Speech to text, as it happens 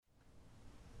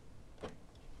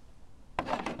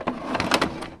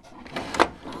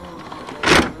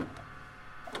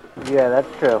Yeah,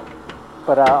 that's true.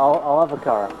 But I'll have a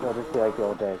car. It'll just be like the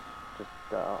old days. Just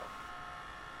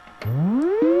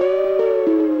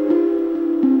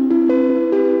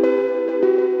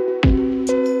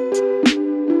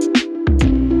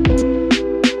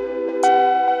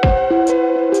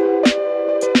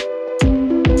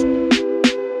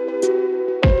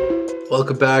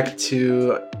Welcome back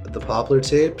to the Poplar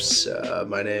Tapes.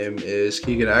 My name is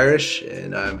Kiegan Irish,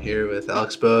 and I'm here with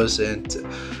Alex Bose and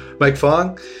Mike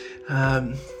Fong.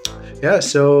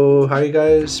 So how you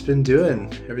guys been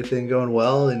doing? Everything going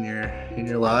well in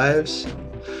your lives?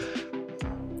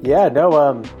 yeah,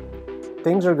 no,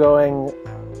 things are going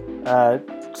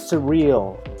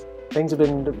surreal. Things have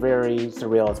been very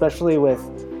surreal, especially with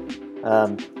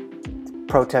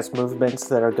protest movements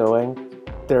that are going.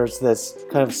 There's this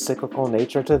kind of cyclical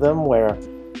nature to them where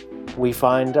we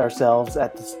find ourselves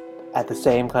at the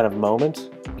same kind of moment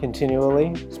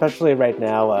continually, especially right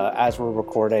now as we're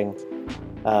recording.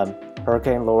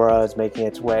 Hurricane Laura is making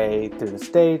its way through the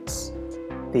States.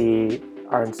 The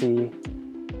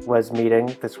RNC was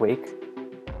meeting this week.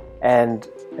 And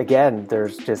again,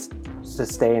 there's just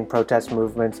sustained protest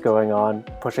movements going on,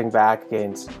 pushing back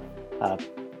against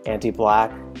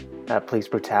anti-Black police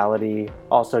brutality.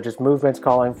 Also just movements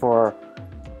calling for,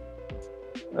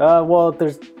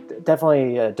 there's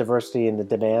definitely a diversity in the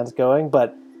demands going.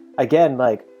 But again,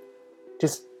 like,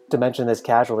 just to mention this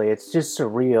casually, it's just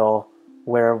surreal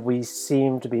where we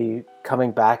seem to be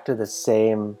coming back to the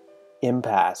same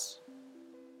impasse.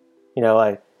 You know,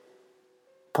 like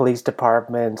police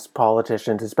departments,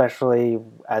 politicians, especially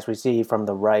as we see from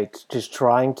the right, just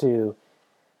trying to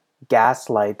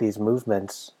gaslight these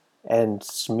movements and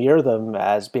smear them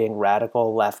as being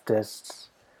radical leftists.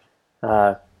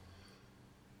 I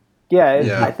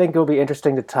think it'll be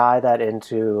interesting to tie that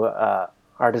into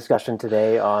our discussion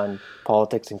today on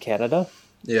politics in Canada.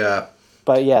 Yeah.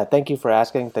 But yeah, thank you for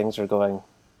asking. Things are going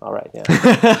all right. Yeah.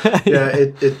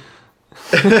 It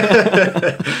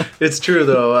it's true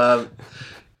though.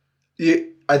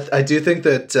 I do think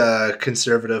that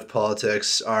conservative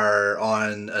politics are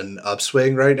on an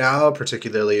upswing right now,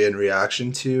 particularly in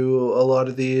reaction to a lot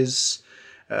of these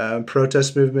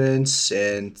protest movements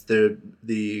and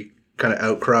the kind of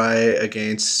outcry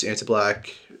against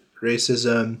anti-Black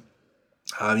racism.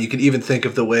 You can even think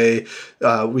of the way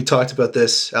we talked about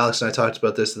this, Alex and I talked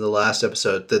about this in the last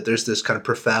episode, that there's this kind of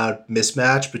profound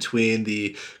mismatch between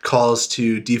the calls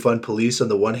to defund police on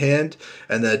the one hand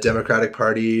and the Democratic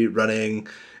Party running,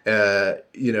 an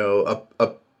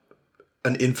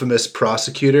infamous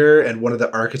prosecutor and one of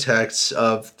the architects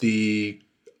of the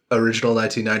original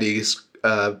 1990s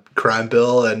crime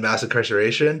bill and mass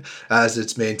incarceration as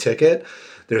its main ticket.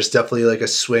 There's definitely like a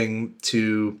swing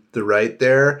to the right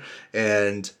there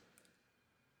and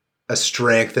a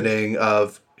strengthening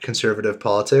of conservative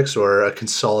politics or a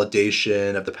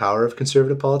consolidation of the power of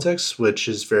conservative politics, which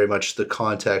is very much the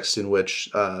context in which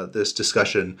this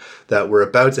discussion that we're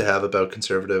about to have about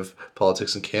conservative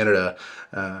politics in Canada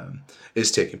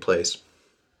is taking place.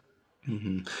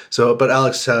 Mm-hmm. So, but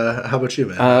Alex, how about you,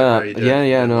 man? How are you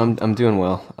doing? I'm doing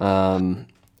well.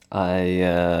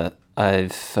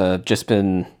 I've just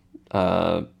been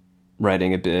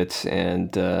writing a bit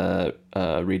and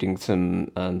reading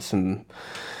some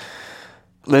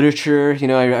literature. You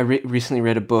know, I recently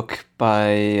read a book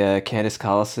by Candace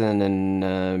Collison and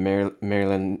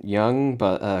Marilyn Young,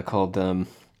 but called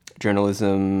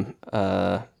Journalism,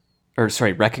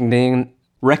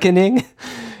 Reckoning,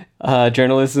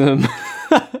 Journalism.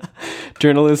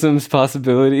 Journalism's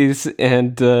possibilities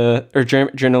and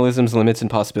journalism's limits and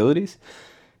possibilities.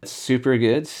 It's super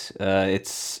good.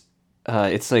 It's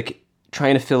like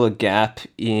trying to fill a gap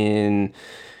in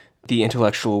the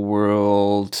intellectual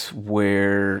world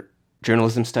where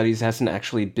journalism studies hasn't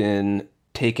actually been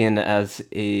taken as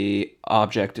a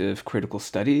object of critical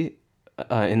study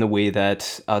in the way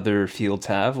that other fields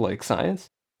have, like science.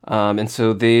 And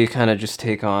so they kind of just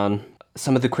take on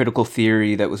some of the critical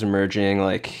theory that was emerging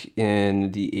like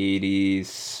in the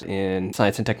 80s in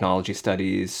science and technology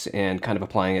studies and kind of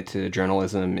applying it to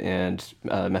journalism and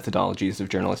methodologies of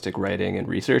journalistic writing and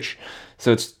research.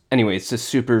 So it's a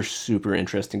super, super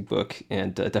interesting book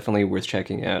and definitely worth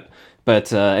checking out. But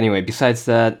besides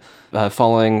that,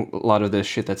 following a lot of the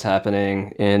shit that's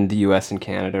happening in the US and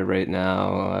Canada right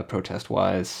now,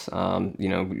 protest-wise,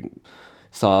 we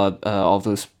saw all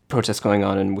those protests going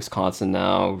on in Wisconsin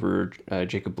now over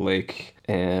Jacob Blake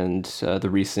and the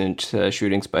recent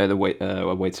shootings by the white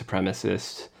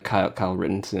supremacist Kyle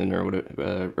Rittenson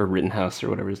or Rittenhouse or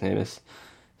whatever his name is.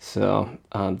 So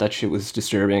that shit was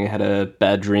disturbing. I had a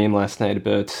bad dream last night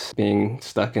about being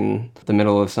stuck in the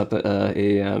middle of something,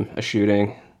 a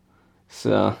shooting.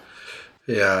 So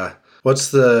Yeah.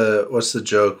 What's the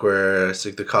joke where it's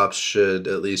like the cops should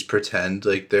at least pretend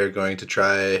like they're going to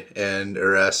try and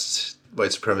arrest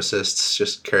white supremacists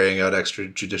just carrying out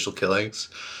extrajudicial killings?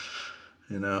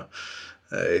 You know,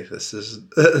 this is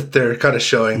they're kind of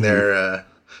showing their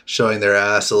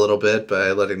ass a little bit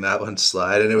by letting that one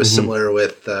slide. And it was similar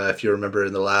with if you remember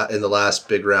in the last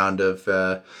big round of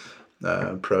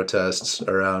protests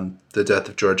around the death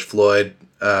of George Floyd.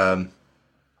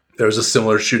 There was a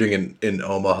similar shooting in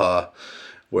Omaha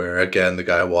where, again, the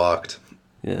guy walked.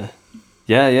 Yeah.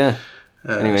 Yeah.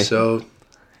 Anyway. So,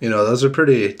 those are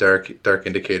pretty dark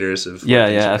indicators of Yeah, where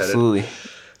things are absolutely. headed.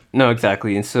 No,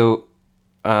 exactly. And so,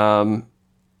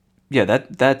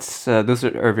 that's those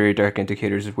are very dark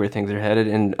indicators of where things are headed.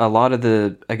 And a lot of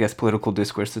the, I guess, political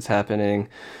discourse that's happening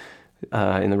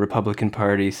in the Republican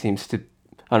Party seems to be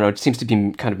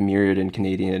kind of mirrored in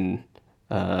Canadian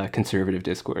conservative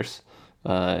discourse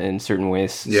in certain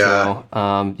ways. Yeah.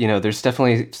 So, there's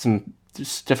definitely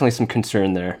some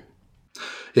concern there.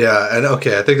 Yeah, and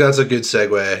okay, I think that's a good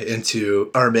segue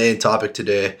into our main topic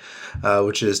today,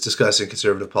 which is discussing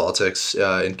conservative politics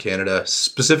in Canada,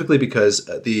 specifically because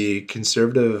the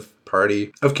Conservative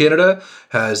Party of Canada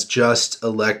has just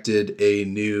elected a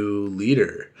new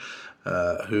leader,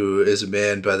 who is a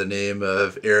man by the name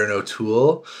of Erin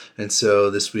O'Toole. And so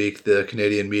this week, the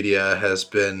Canadian media has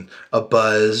been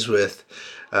abuzz with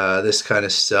this kind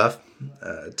of stuff.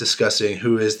 Discussing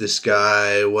who is this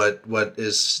guy, what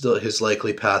is still his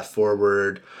likely path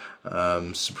forward,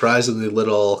 surprisingly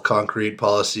little concrete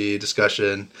policy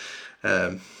discussion,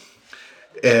 and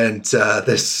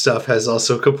this stuff has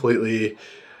also completely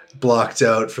blocked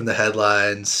out from the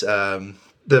headlines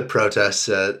the protests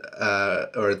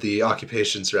or the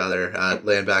occupations rather at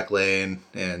Landback Lane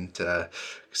and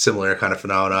similar kind of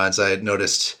phenomenons. I had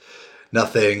noticed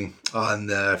nothing on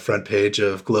the front page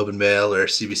of Globe and Mail or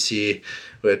CBC,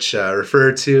 which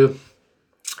referred to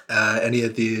any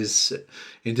of these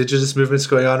Indigenous movements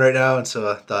going on right now. And so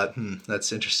I thought,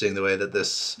 that's interesting the way that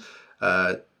this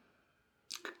kind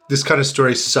of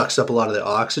story sucks up a lot of the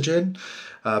oxygen.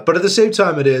 But at the same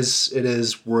time, it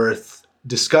is worth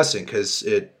discussing because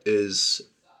it is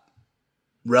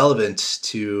relevant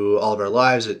to all of our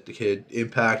lives. It could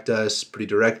impact us pretty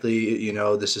directly.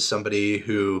 This is somebody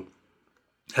who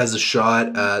has a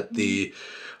shot at the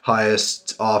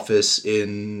highest office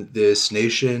in this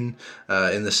nation,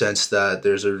 in the sense that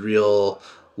there's a real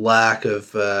lack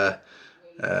of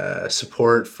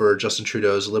support for Justin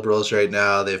Trudeau's Liberals right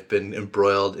now. They've been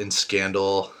embroiled in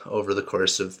scandal over the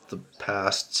course of the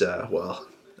past,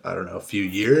 a few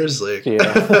years.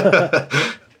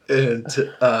 And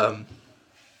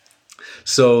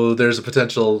so there's a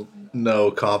potential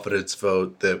no confidence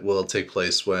vote that will take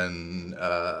place when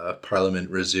Parliament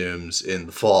resumes in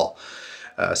the fall.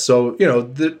 There's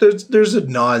a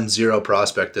non-zero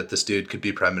prospect that this dude could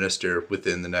be Prime Minister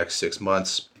within the next 6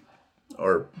 months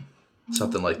or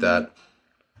something like that.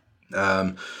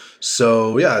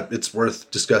 It's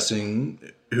worth discussing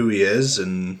who he is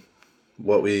and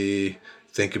what we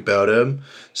think about him.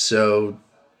 So,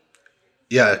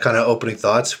 yeah, kind of opening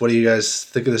thoughts. What do you guys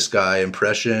think of this guy?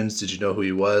 Impressions? Did you know who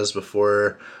he was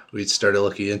before we started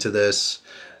looking into this?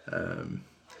 And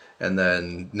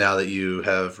then now that you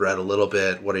have read a little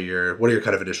bit, what are your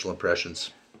kind of initial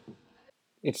impressions?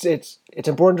 It's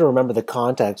important to remember the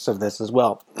context of this as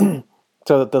well.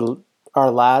 So the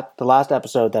last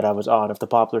episode that I was on of the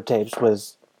Popular Tapes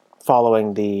was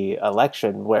following the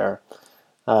election where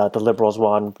the Liberals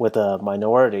won with a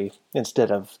minority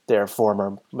instead of their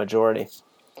former majority.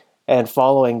 And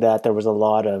following that, there was a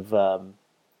lot of,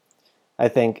 I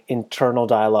think, internal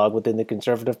dialogue within the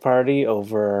Conservative Party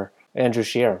over Andrew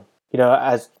Scheer.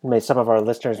 As some of our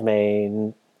listeners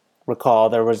may recall,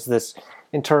 there was this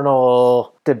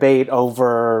internal debate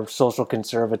over social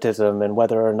conservatism and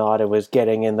whether or not it was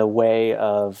getting in the way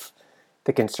of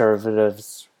the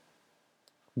Conservatives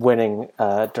winning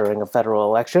during a federal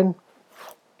election.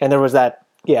 And there was that,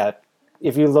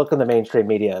 if you look in the mainstream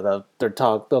media, they'll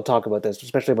talk about this,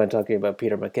 especially when talking about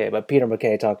Peter MacKay. But Peter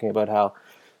MacKay talking about how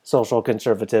social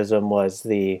conservatism was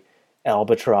the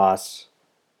albatross,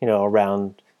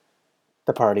 around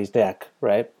the party's neck,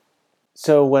 right?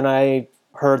 So when I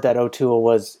heard that O'Toole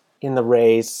was in the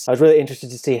race, I was really interested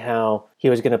to see how he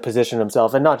was going to position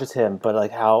himself, and not just him, but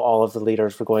like how all of the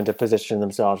leaders were going to position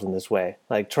themselves in this way,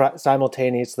 like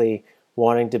simultaneously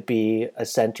wanting to be a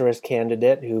centrist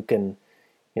candidate who can,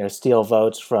 steal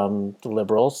votes from the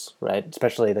Liberals, right?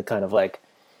 Especially the kind of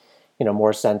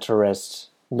more centrist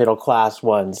middle class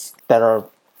ones that are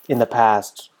in the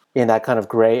past in that kind of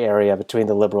gray area between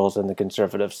the Liberals and the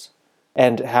Conservatives,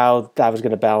 and how that was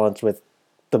going to balance with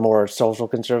the more social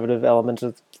conservative elements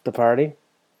of the party.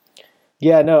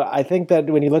 Yeah, no, I think that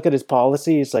when you look at his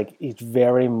policies, like he's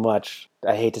very much,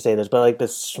 I hate to say this, but like the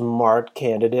smart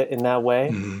candidate in that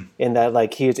way, in that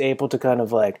like he is able to kind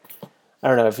of like, I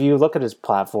don't know, if you look at his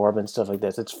platform and stuff like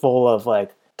this, it's full of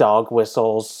like dog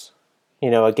whistles,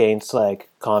 against like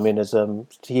communism.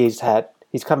 He's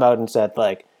come out and said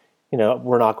like,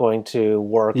 we're not going to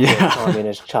work with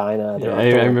communist China. Yeah,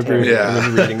 I remember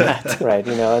reading that. Right,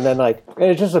 and then like,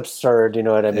 it's just absurd, you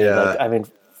know what I mean? Yeah. Like, I mean,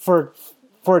 for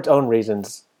its own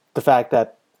reasons, the fact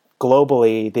that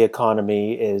globally the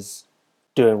economy is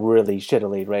doing really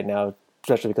shittily right now,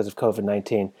 especially because of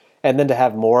COVID-19, and then to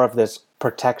have more of this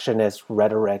protectionist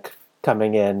rhetoric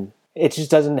coming in, it just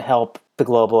doesn't help the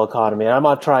global economy. And I'm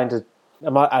not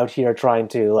out here trying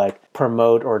to like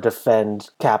promote or defend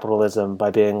capitalism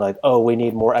by being like, oh, we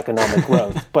need more economic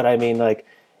growth. But I mean, like,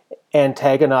 the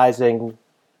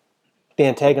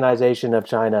antagonization of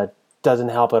China doesn't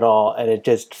help at all, and it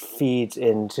just feeds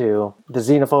into the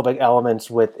xenophobic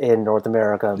elements within North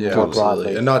America more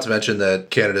broadly. And not to mention that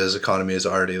Canada's economy is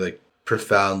already like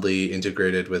profoundly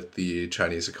integrated with the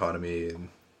Chinese economy and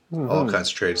all kinds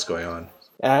of trades going on.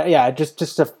 Just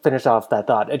to finish off that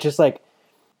thought, it's just like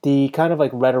the kind of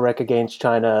like rhetoric against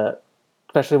China,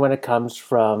 especially when it comes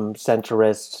from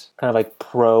centrist, kind of like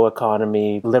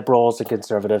pro-economy liberals and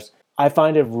conservatives, I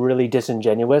find it really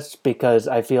disingenuous because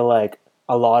I feel like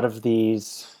a lot of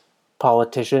these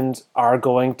politicians are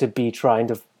going to be trying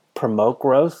to promote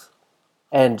growth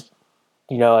and,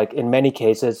 like in many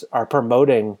cases are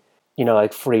promoting,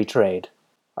 like free trade,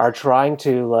 are trying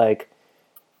to like,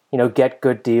 get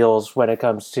good deals when it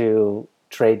comes to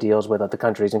trade deals with other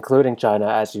countries, including China.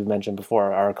 As you mentioned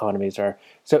before, our economies are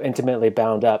so intimately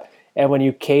bound up. And when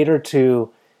you cater to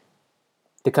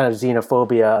the kind of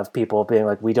xenophobia of people being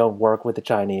like, we don't work with the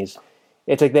Chinese,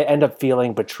 it's like they end up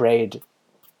feeling betrayed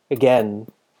again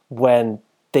when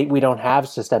we don't have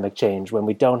systemic change, when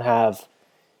we don't have,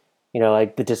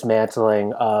 like the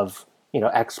dismantling of,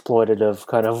 exploitative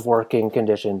kind of working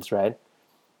conditions, right?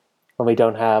 When we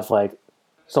don't have like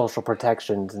social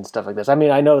protections and stuff like this. I mean,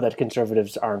 I know that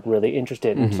conservatives aren't really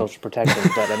interested in social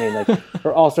protections, but I mean, like,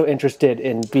 we're also interested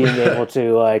in being able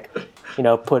to like,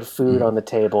 put food on the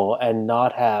table and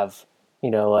not have,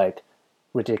 like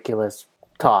ridiculous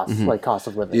costs, like cost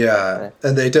of living. Yeah, right?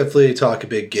 And they definitely talk a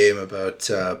big game about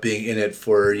being in it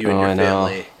for you and your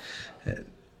family. And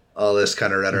all this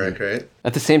kind of rhetoric, right?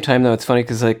 At the same time, though, it's funny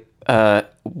because like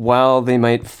while they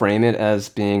might frame it as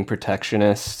being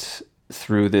protectionist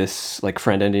through this like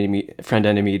friend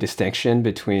enemy distinction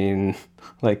between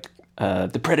like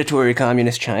the predatory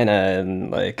communist China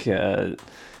and like the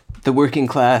working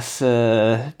class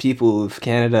people of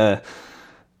Canada,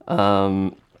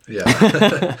 the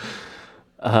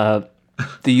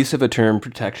use of a term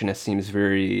protectionist seems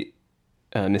very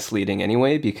misleading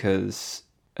anyway, because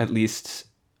at least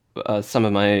some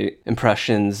of my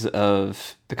impressions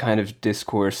of the kind of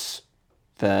discourse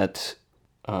that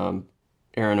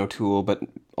Erin O'Toole, but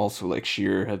also like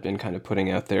Scheer have been kind of putting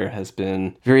out there has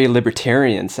been very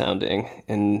libertarian sounding.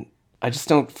 And I just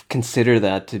don't consider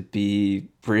that to be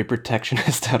very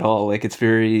protectionist at all. Like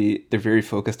they're very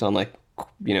focused on like,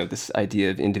 this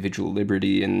idea of individual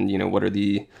liberty and, what are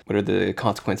the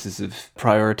consequences of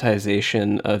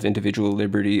prioritization of individual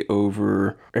liberty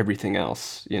over everything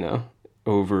else,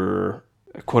 over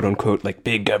quote unquote, like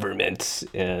big government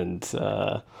and,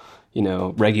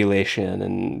 regulation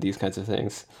and these kinds of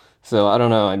things. So I don't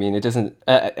know. I mean, it doesn't.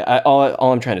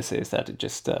 All I'm trying to say is that it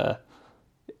just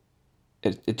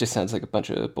it just sounds like a bunch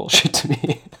of bullshit to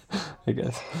me. I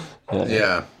guess.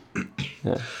 Yeah.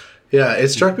 It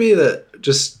struck me that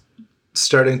just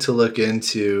starting to look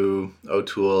into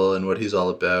O'Toole and what he's all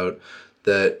about,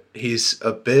 that he's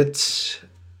a bit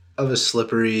of a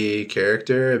slippery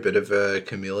character, a bit of a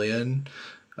chameleon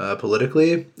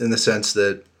politically, in the sense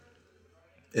that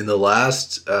in the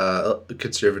last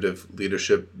conservative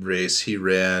leadership race, he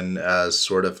ran as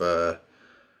sort of a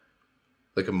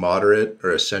moderate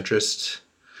or a centrist.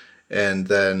 And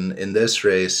then in this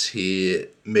race, he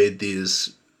made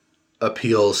these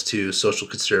appeals to social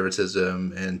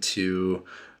conservatism and to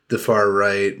the far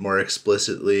right more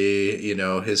explicitly.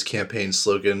 His campaign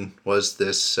slogan was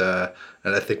this, and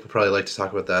I think we'll probably like to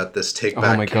talk about that, this Take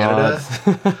Back Canada.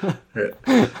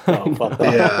 Oh, fuck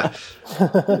that.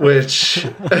 Yeah. Which,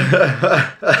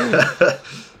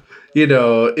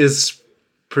 is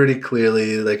pretty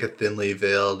clearly like a thinly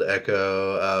veiled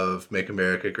echo of Make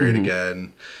America Great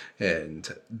Again, and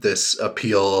this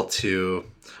appeal to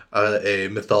a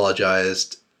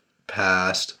mythologized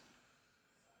past.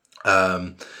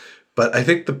 But I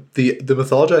think the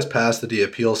mythologized past that he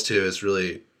appeals to is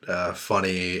really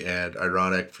funny and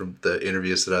ironic from the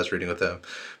interviews that I was reading with him.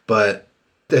 But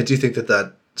I do think that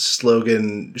that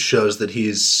slogan shows that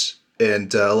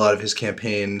and a lot of his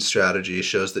campaign strategy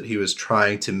shows that he was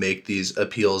trying to make these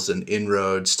appeals and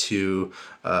inroads to,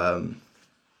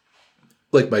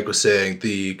 like Mike was saying,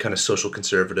 the kind of social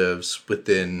conservatives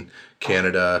within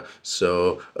Canada.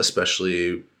 So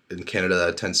especially in Canada,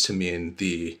 that tends to mean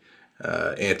the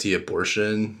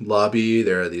anti-abortion lobby.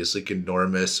 There are these like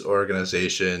enormous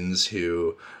organizations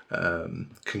who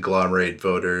conglomerate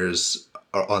voters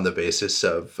on the basis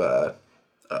of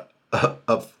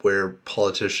where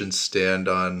politicians stand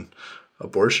on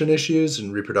abortion issues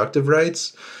and reproductive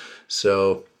rights.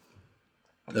 So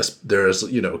there's,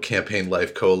 Campaign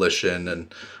Life Coalition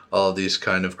and all of these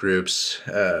kind of groups.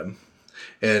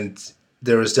 And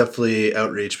there was definitely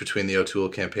outreach between the O'Toole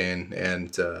campaign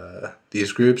and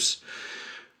these groups,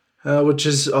 which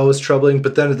is always troubling.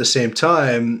 But then at the same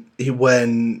time,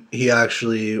 when he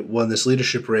actually won this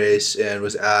leadership race and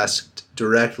was asked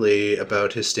directly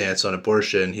about his stance on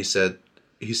abortion, he says,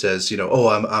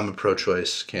 I'm a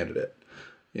pro-choice candidate,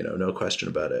 no question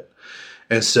about it.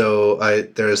 And so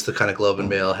there's the kind of Globe and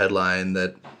Mail headline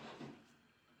that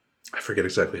I forget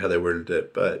exactly how they worded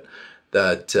it, but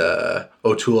that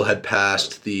O'Toole had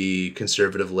passed the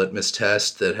conservative litmus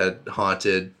test that had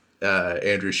haunted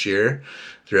Andrew Scheer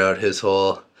throughout his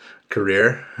whole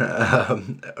career,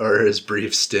 or his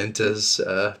brief stint as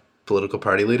political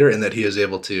party leader, and that he is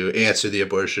able to answer the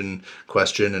abortion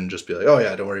question and just be like, oh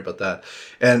yeah, don't worry about that.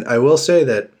 And I will say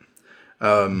that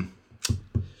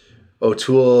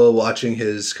O'Toole, watching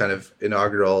his kind of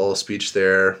inaugural speech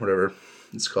there, whatever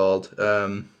it's called,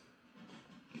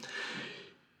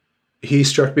 he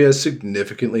struck me as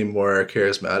significantly more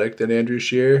charismatic than Andrew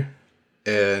Scheer.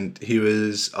 And he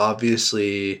was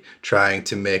obviously trying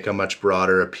to make a much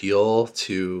broader appeal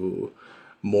to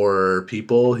more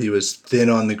people. He was thin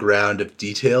on the ground of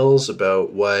details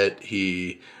about what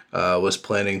he was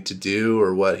planning to do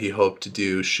or what he hoped to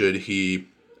do should he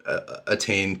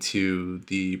attain to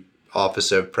the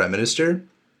office of Prime Minister.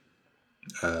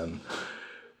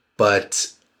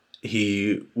 But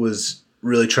he was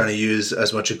really trying to use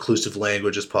as much inclusive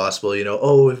language as possible.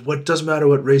 What doesn't matter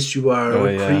what race you are,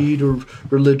 creed or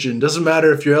religion. Doesn't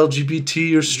matter if you're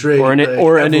LGBT or straight.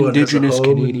 Or an Indigenous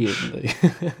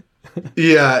Canadian.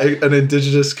 Yeah, an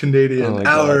Indigenous Canadian.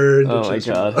 Indigenous. Oh my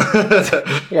God.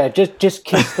 Yeah, just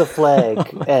kiss the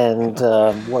flag and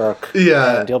work.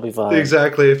 Yeah, and you'll be fine.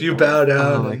 Exactly. If you bow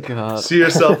down and see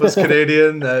yourself as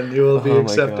Canadian, then you will be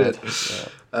accepted.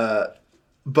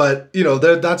 But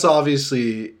that's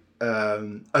obviously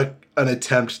an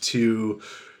attempt to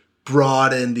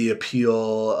broaden the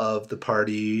appeal of the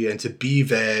party and to be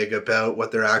vague about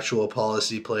what their actual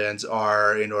policy plans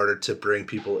are in order to bring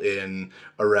people in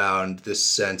around this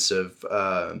sense of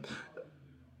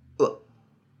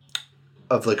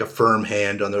like a firm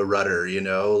hand on the rudder,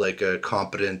 like a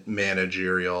competent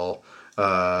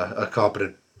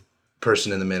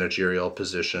person in the managerial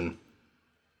position.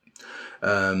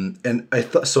 And I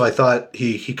thought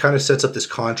he kind of sets up this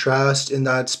contrast in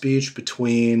that speech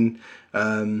between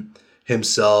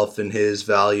himself and his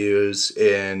values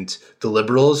and the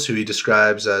Liberals, who he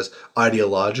describes as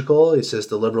ideological. He says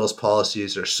the Liberals'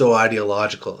 policies are so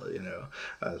ideological,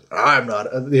 I'm not,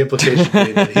 the implication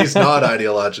being that he's not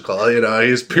ideological,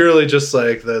 he's purely just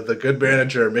like the good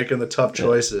manager making the tough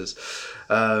choices.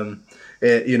 And,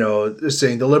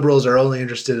 saying the Liberals are only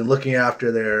interested in looking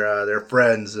after their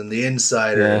friends and the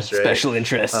insiders, right? Special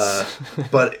interests.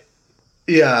 But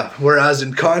yeah, whereas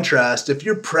in contrast, if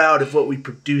you're proud of what we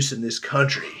produce in this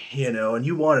country, and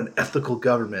you want an ethical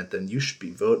government, then you should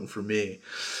be voting for me.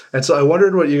 And so I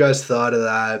wondered what you guys thought of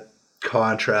that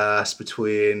contrast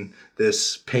between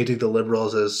this painting the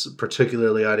Liberals as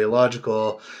particularly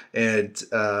ideological and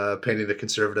painting the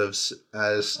Conservatives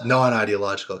as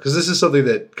non-ideological. Because this is something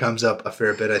that comes up a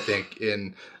fair bit, I think,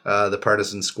 in the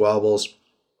partisan squabbles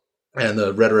and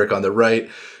the rhetoric on the right.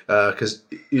 Because,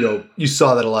 you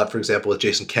saw that a lot, for example, with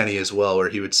Jason Kenney as well, where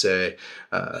he would say,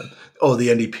 the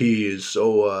NDP is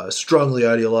so strongly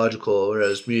ideological,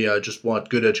 whereas me, I just want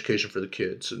good education for the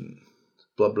kids and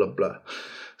blah, blah, blah.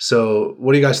 So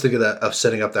what do you guys think of that, of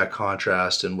setting up that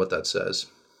contrast and what that says?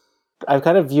 I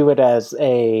kind of view it as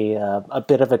a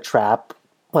bit of a trap.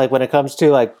 Like when it comes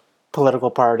to like political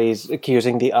parties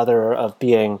accusing the other of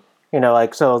being,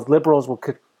 so Liberals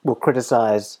will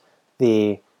criticize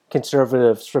the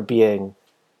Conservatives for being,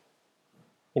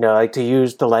 like to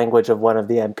use the language of one of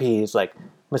the MPs, like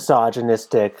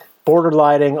misogynistic,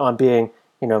 borderlining on being,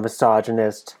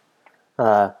 misogynist,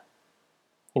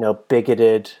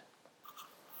 bigoted,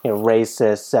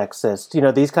 racist,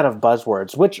 sexist, these kind of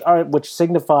buzzwords, which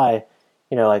signify,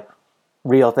 like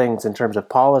real things in terms of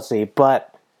policy,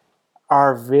 but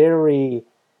are very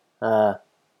are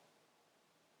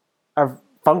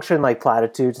function like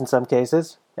platitudes in some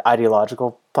cases,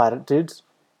 ideological platitudes.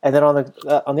 And then on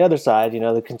the other side,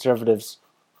 the conservatives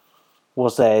will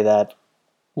say that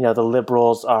the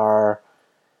liberals are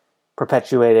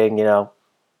perpetuating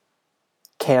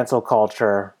cancel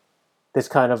culture, this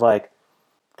kind of like,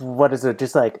 what is it,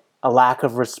 just like a lack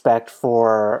of respect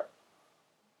for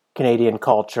Canadian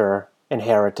culture and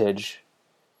heritage.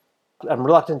 I'm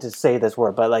reluctant to say this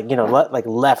word, but like like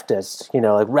leftist,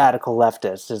 like radical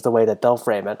leftist is the way that they'll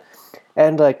frame it.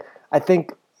 And like I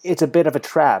think it's a bit of a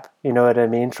trap, you know what I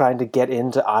mean, trying to get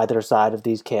into either side of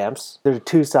these camps. There's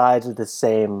two sides of the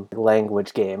same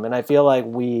language game, and I feel like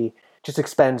we just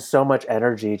expend so much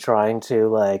energy trying to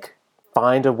like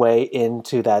find a way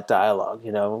into that dialogue,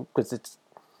 because it's,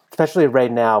 especially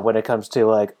right now when it comes to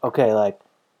like, okay, like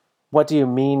what do you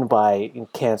mean by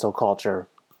cancel culture?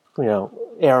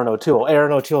 Erin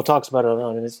O'Toole talks about it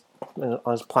on his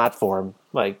platform,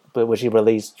 like, but which he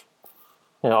released,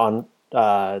 on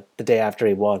the day after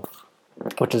he won,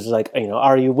 which is like,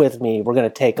 are you with me? We're going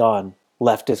to take on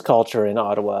leftist culture in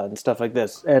Ottawa and stuff like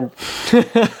this. And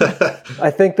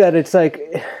I think that it's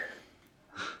like,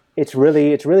 it's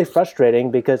really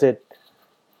frustrating because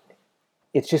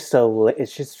it's just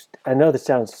I know this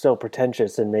sounds so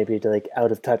pretentious and maybe like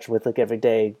out of touch with like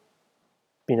everyday,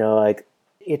 like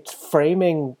it's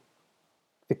framing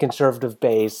the conservative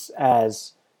base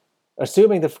as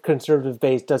assuming the conservative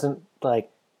base doesn't like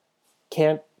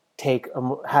can't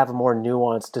have a more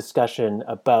nuanced discussion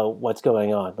about what's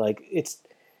going on. Like it's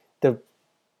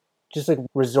just like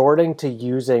resorting to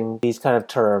using these kind of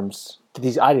terms,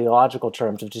 these ideological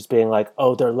terms of just being like,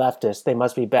 oh, they're leftist, they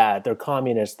must be bad. They're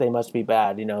communists, they must be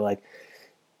bad. Like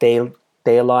they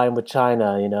align with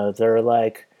China. They're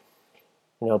like,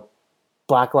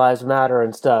 Black Lives Matter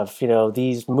and stuff.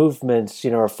 These movements,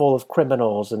 are full of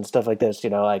criminals and stuff like this.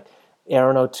 Like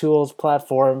Erin O'Toole's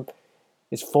platform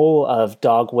is full of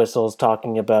dog whistles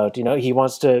talking about, he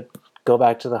wants to go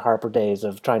back to the Harper days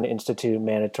of trying to institute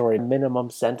mandatory minimum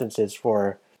sentences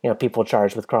for, people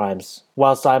charged with crimes,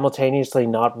 while simultaneously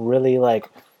not really like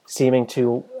seeming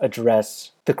to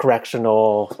address the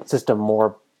correctional system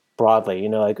more broadly.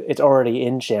 Like it's already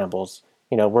in shambles.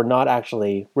 We're not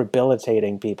actually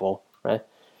rehabilitating people, right?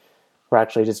 We're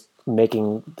actually just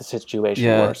making the situation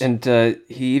worse. And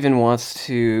he even wants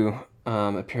to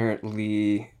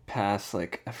apparently pass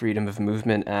like a Freedom of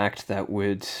Movement Act that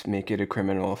would make it a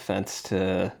criminal offense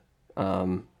to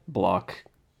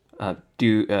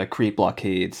create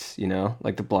blockades,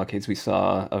 like the blockades we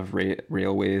saw of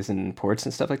railways and ports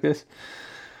and stuff like this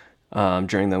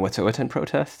during the Wet'suwet'en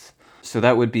protests. So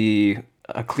that would be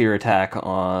a clear attack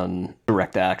on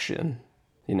direct action,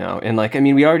 and like, I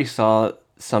mean, we already saw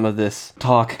some of this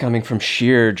talk coming from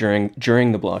Scheer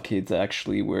during the blockades,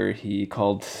 actually, where he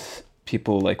called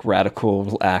people like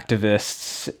radical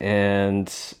activists,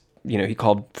 and he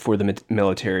called for the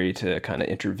military to kind of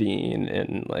intervene,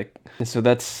 and so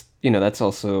that's that's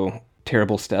also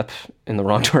terrible step in the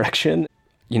wrong direction.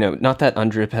 Not that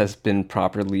UNDRIP has been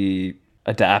properly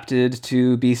adapted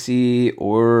to BC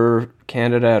or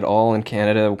Canada at all, and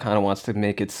Canada kind of wants to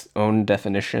make its own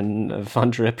definition of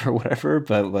UNDRIP or whatever,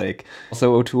 but like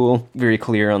also O'Toole very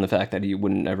clear on the fact that he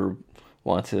wouldn't ever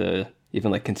want to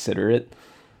even like consider it.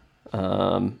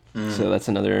 So that's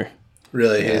another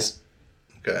really. Yeah.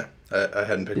 Okay, I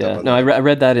hadn't picked up on no, that. I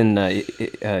read that in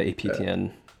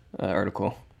APTN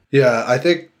article. Yeah, I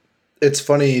think it's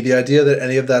funny. The idea that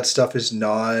any of that stuff is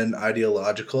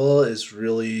non-ideological is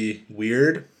really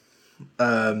weird.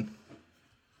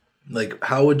 Like,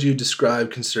 how would you describe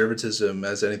conservatism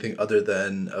as anything other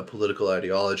than a political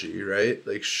ideology, right?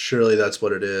 Like, surely that's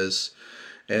what it is.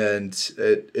 And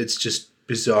it's just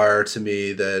bizarre to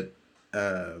me that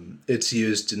it's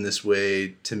used in this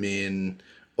way to mean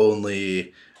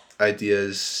only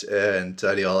ideas and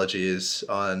ideologies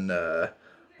on the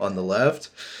left.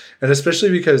 And especially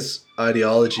because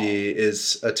ideology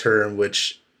is a term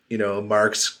which,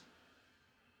 Marx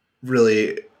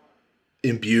really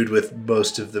imbued with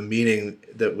most of the meaning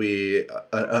that we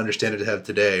understand it to have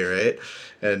today, right?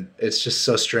 And it's just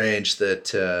so strange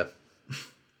that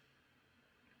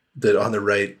that on the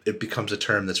right it becomes a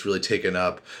term that's really taken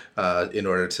up in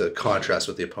order to contrast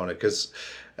with the opponent, because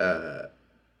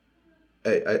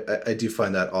I do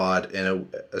find that odd and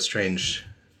a strange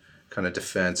kind of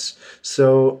defense.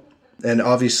 So, and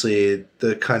obviously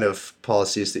the kind of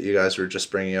policies that you guys were just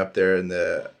bringing up there and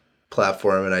the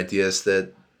platform and ideas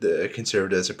that the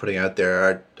conservatives are putting out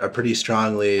there are pretty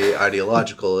strongly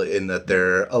ideological in that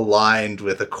they're aligned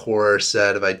with a core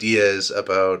set of ideas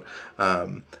about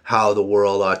how the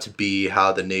world ought to be,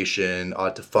 how the nation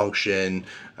ought to function,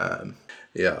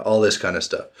 all this kind of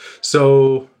stuff.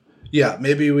 So, yeah,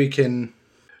 maybe we can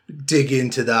dig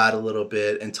into that a little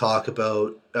bit and talk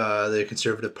about the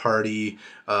Conservative Party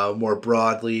more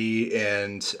broadly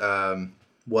and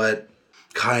what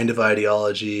kind of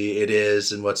ideology it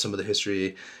is and what some of the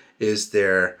history is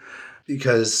there.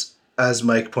 Because as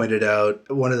Mike pointed out,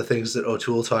 one of the things that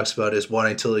O'Toole talks about is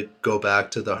wanting to go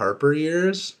back to the Harper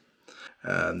years.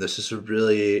 This is a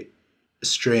really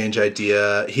strange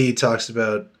idea. He talks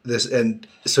about this, and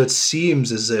so it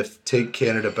seems as if Take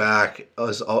Canada Back,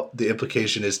 the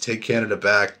implication is take Canada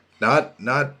back, not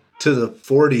to the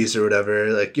 40s or whatever,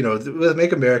 with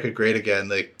Make America Great Again.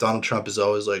 Like, Donald Trump is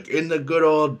always like, in the good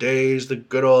old days,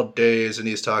 and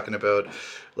he's talking about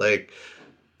like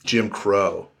Jim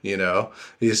Crow.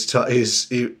 He's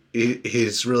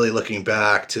really looking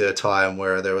back to a time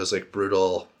where there was like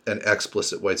brutal and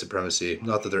explicit white supremacy.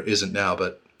 Not that there isn't now,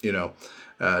 but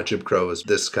Jim Crow is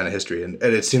this kind of history, and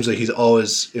it seems like he's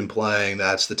always implying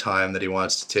that's the time that he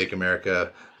wants to take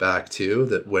America back to,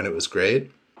 that when it was great.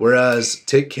 Whereas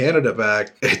Take Canada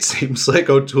Back, it seems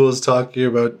like O'Toole's talking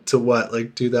about to what,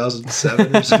 like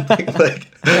 2007 or something?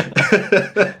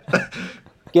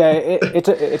 Yeah,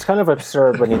 it's kind of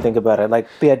absurd when you think about it. Like,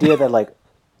 the idea that like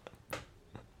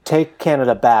take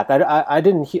Canada back. I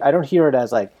don't hear it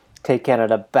as like take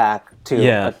Canada back to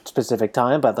a specific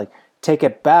time, but like take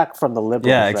it back from the Liberals.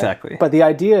 Yeah, right? exactly. But the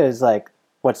idea is like,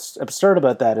 what's absurd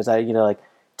about that is like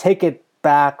take it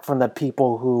back from the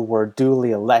people who were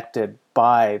duly elected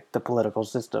by the political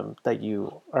system that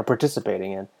you are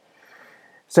participating in.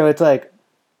 So it's like,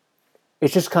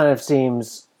 it just kind of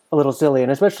seems a little silly, and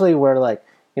especially where like,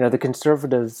 the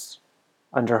Conservatives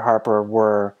under Harper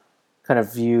were kind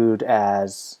of viewed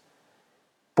as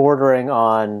bordering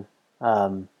on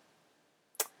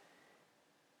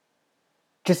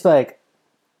just like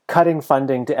cutting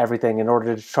funding to everything in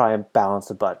order to try and balance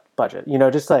the budget.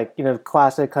 Just like,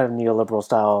 classic kind of neoliberal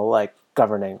style like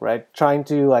governing, right? Trying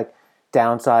to like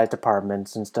downsize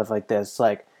departments and stuff like this,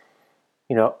 like,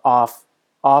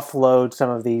 offload some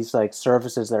of these like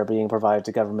services that are being provided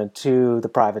to government to the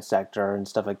private sector and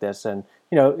stuff like this. And,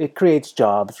 it creates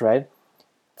jobs, right?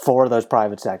 For those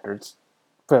private sectors,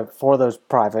 for those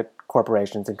private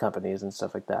corporations and companies and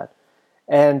stuff like that.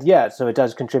 And yeah, so it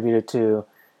does contribute to,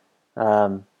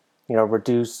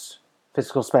 reduce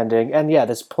fiscal spending. And yeah,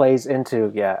 this plays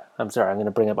into, I'm sorry, I'm going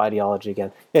to bring up ideology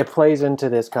again. It plays into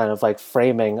this kind of like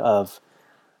framing of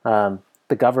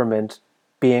the government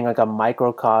being like a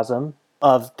microcosm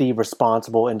of the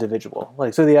responsible individual.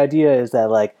 Like, so the idea is that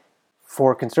like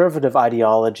for conservative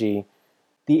ideology,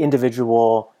 the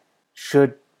individual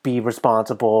should be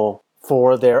responsible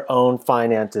for their own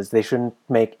finances. They shouldn't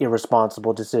make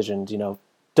irresponsible decisions.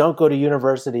 Don't go to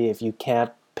university if you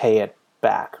can't pay it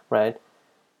back, right?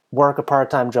 Work a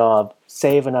part-time job,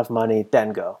 save enough money,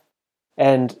 then go.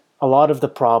 And a lot of the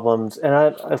problems, and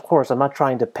of course, I'm not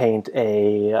trying to paint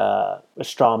a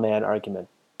straw man argument,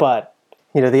 but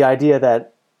the idea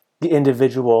that the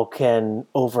individual can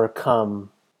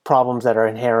overcome problems that are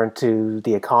inherent to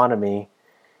the economy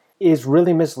is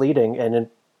really misleading,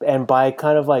 and by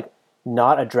kind of like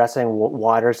not addressing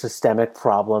wider systemic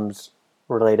problems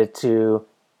related to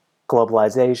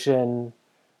globalization,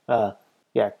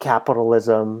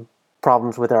 capitalism,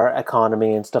 problems with our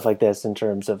economy and stuff like this in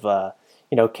terms of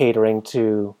catering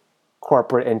to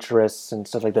corporate interests and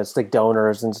stuff like this, like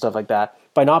donors and stuff like that.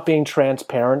 By not being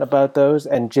transparent about those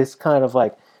and just kind of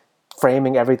like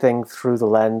framing everything through the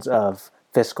lens of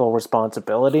fiscal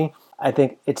responsibility, I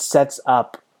think it sets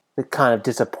up the kind of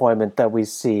disappointment that we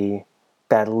see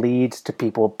that leads to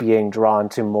people being drawn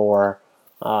to more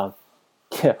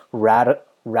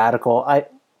radical.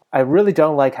 I really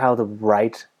don't like how the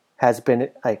right has been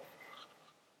like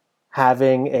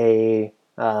having a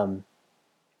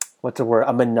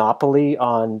a monopoly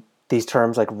on these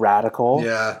terms like radical.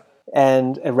 Yeah.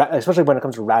 And especially when it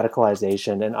comes to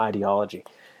radicalization and ideology,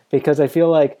 because I feel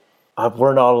like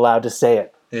we're not allowed to say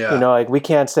it. Yeah. Like we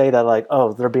can't say that like,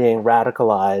 oh, they're being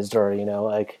radicalized or,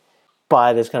 like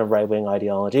by this kind of right-wing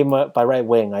ideology. By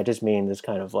right-wing, I just mean this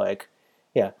kind of like,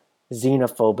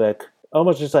 xenophobic,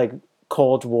 almost just like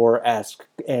Cold War-esque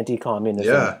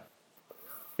anti-communism. Yeah.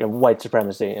 White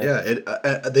supremacy. Yeah, it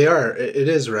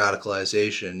is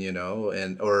radicalization,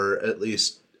 and or at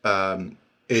least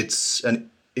it's an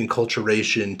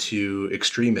enculturation to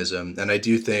extremism. And I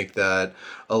do think that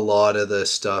a lot of the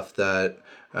stuff that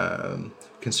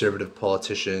conservative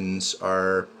politicians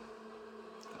are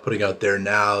putting out there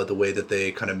now, the way that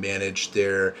they kind of manage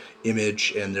their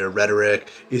image and their rhetoric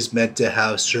is meant to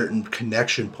have certain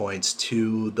connection points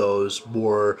to those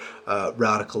more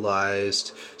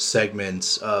radicalized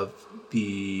segments of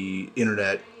the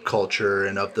internet culture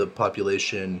and of the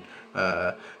population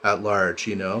at large,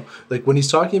 you know? Like when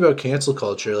he's talking about cancel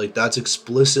culture, like that's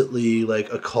explicitly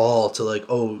like a call to like,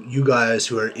 oh, you guys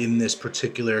who are in this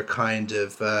particular kind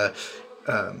of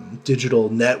digital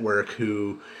network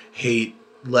who hate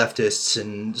leftists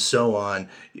and so on,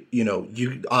 you know,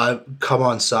 you come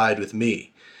on side with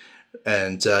me.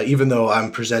 And even though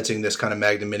I'm presenting this kind of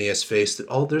magnanimous face that,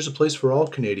 oh, there's a place for all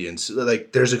Canadians,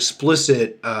 like there's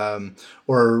explicit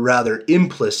or rather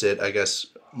implicit, I guess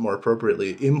more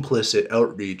appropriately, implicit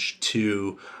outreach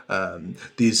to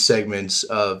these segments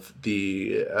of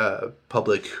the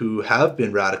public who have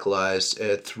been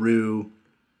radicalized through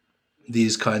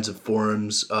these kinds of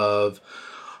forms of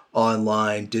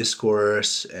online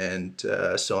discourse and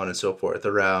so on and so forth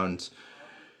around,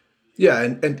 yeah,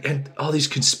 and all these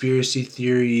conspiracy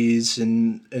theories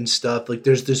and stuff. Like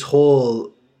there's this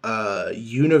whole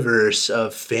universe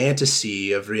of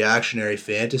fantasy, of reactionary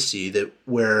fantasy, that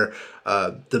where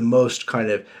the most kind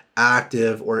of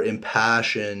active or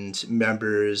impassioned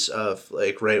members of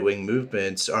like right-wing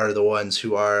movements are the ones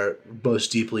who are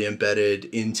most deeply embedded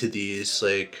into these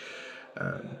like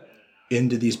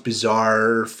into these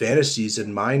bizarre fantasies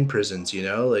and mind prisons, you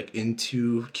know, like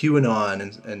into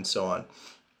QAnon and so on.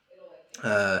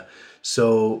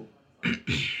 So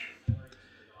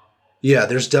yeah,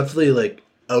 there's definitely like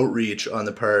outreach on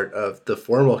the part of the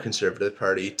formal Conservative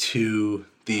Party to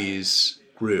these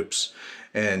groups.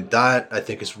 And that I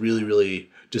think is really, really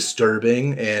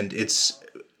disturbing. And it's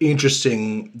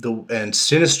interesting and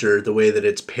sinister the way that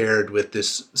it's paired with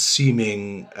this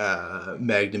seeming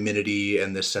magnanimity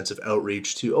and this sense of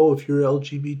outreach to, oh, if you're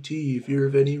LGBT, if you're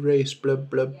of any race, blah,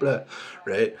 blah, blah,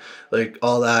 right? Like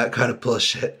all that kind of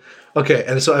bullshit. Okay,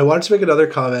 and so I wanted to make another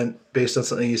comment based on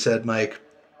something you said, Mike,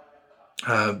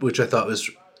 which I thought was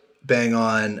bang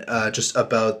on, just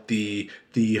about the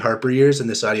Harper years and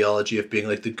this ideology of being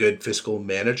like the good fiscal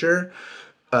manager.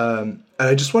 And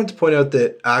I just wanted to point out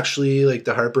that actually, like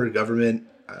the Harper government,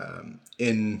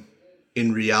 in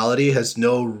reality, has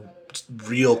no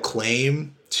real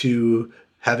claim to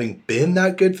having been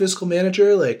that good fiscal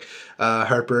manager. Like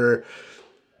Harper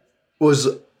was,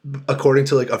 according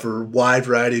to like a wide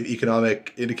variety of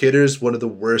economic indicators, one of the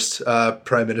worst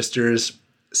prime ministers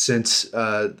since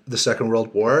the Second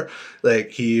World War.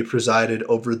 Like he presided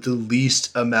over the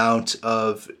least amount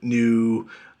of new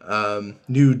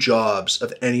jobs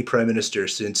of any prime minister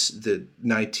since the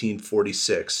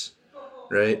 1946,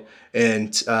 right?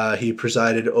 And he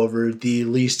presided over the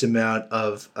least amount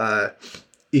of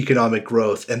economic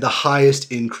growth and the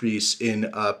highest increase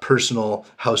in personal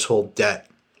household debt,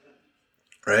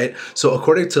 right? So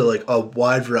according to like a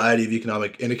wide variety of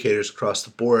economic indicators across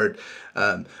the board,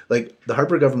 like the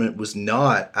Harper government was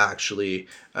not actually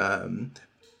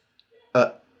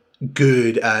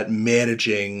good at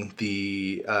managing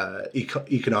the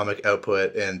economic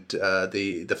output and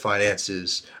the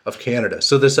finances of Canada.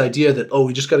 So this idea that, oh,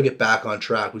 we just got to get back on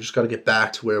track, we just got to get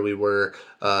back to where we were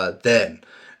then,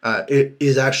 it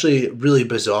is actually really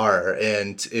bizarre.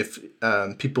 And if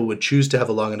people would choose to have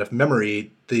a long enough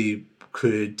memory, they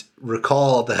could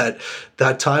recall that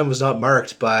that time was not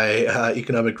marked by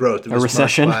economic growth. It was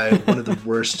recession. Marked by one of the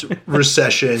worst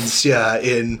recessions,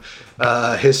 in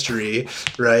history,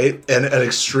 right? And an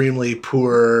extremely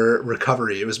poor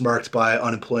recovery. It was marked by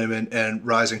unemployment and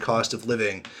rising cost of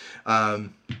living.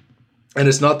 And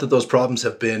it's not that those problems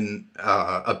have been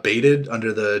abated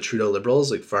under the Trudeau Liberals,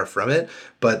 like far from it.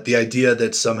 But the idea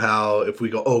that somehow if we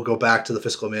go back to the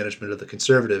fiscal management of the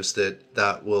Conservatives,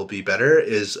 that will be better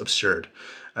is absurd.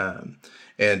 And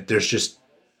there's just,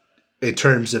 in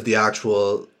terms of the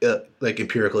actual like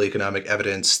empirical economic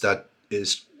evidence, that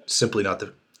is simply not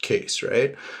the case,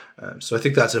 right? So I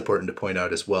think that's important to point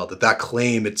out as well, that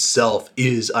claim itself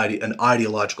is an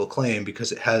ideological claim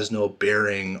because it has no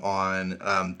bearing on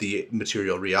the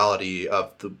material reality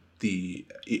of the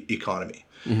economy.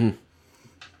 Mm-hmm.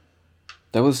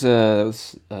 That was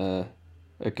a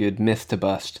good myth to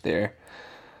bust there.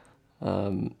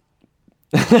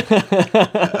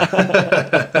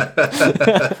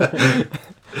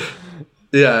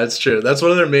 Yeah, it's true. That's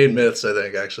one of their main myths, I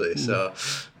think, actually. So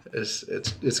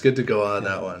it's good to go on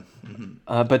that one.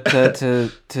 Mm-hmm. But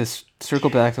to circle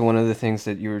back to one of the things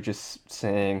that you were just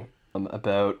saying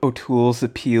about O'Toole's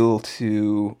appeal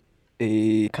to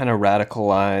a kind of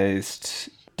radicalized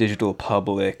digital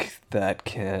public that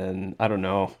can, I don't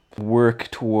know, work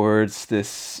towards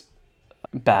this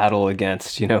battle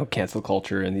against, cancel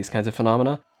culture and these kinds of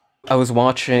phenomena. I was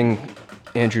watching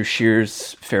Andrew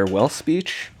Scheer's farewell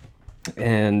speech,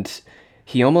 and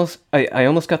I almost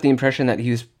got the impression that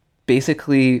he was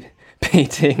basically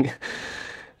painting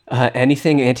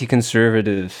anything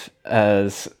anti-conservative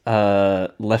as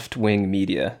left-wing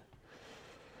media.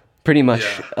 Pretty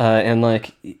much,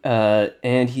 Yeah.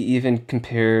 and he even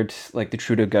compared like the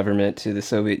Trudeau government to the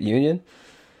Soviet Union.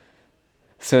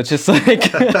 So it's just like,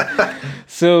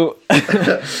 so,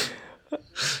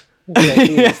 Yeah,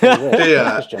 he is the rich.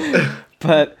 Yeah. Just joking.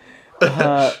 but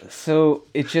so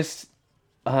it just,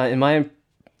 in my,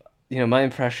 my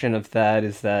impression of that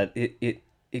is that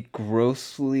it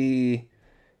grossly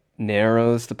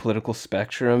narrows the political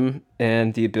spectrum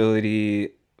and the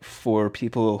ability for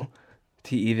people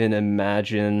to even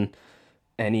imagine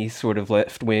any sort of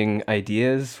left-wing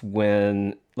ideas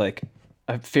when like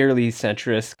a fairly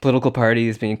centrist political party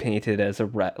is being painted as a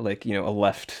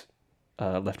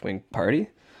left-wing party.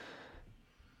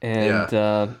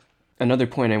 And another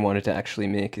point I wanted to actually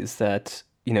make is that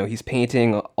he's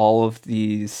painting all of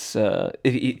these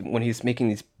when he's making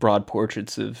these broad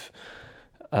portraits of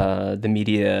the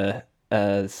media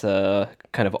as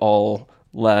kind of all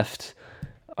left.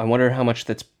 I wonder how much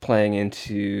that's playing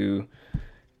into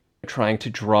trying to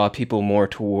draw people more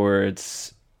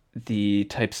towards the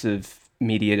types of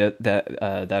media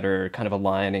that are kind of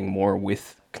aligning more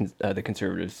with the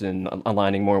conservatives and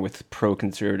aligning more with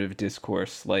pro-conservative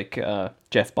discourse, like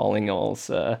Jeff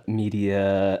Ballingall's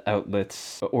media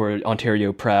outlets, or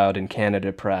Ontario Proud and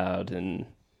Canada Proud and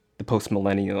the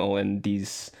Post-Millennial, and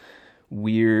these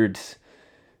weird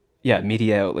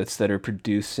media outlets that are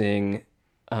producing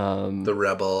The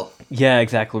Rebel. yeah,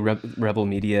 exactly, rebel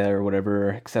media or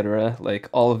whatever, etc. Like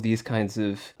all of these kinds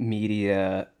of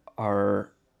media are,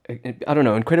 I don't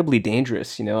know, incredibly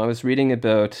dangerous. I was reading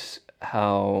about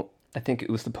how I think it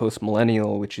was the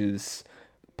Post-Millennial, which is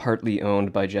partly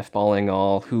owned by Jeff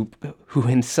Ballingall, who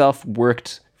himself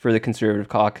worked for the Conservative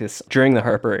Caucus during the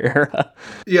Harper era.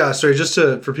 Yeah, sorry,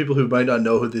 for people who might not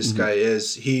know who this guy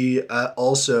is, he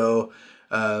also,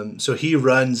 so he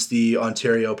runs the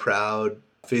Ontario Proud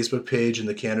Facebook page and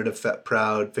the Canada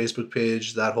Proud Facebook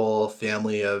page, that whole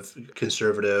family of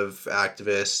conservative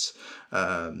activists,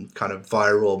 kind of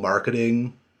viral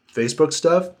marketing Facebook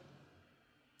stuff.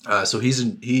 So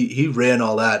he ran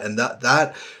all that, and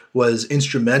that was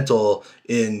instrumental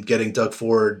in getting Doug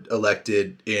Ford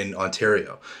elected in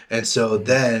Ontario. And so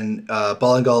then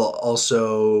Ballingall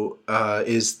also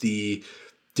is the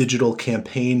digital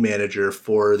campaign manager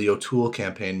for the O'Toole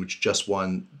campaign, which just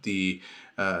won the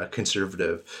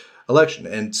Conservative election.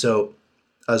 And so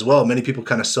as well, many people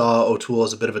kind of saw O'Toole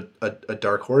as a bit of a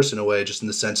dark horse in a way, just in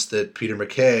the sense that Peter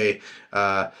MacKay,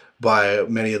 by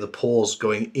many of the polls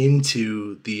going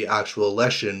into the actual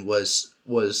election, was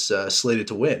slated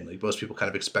to win. Like most people kind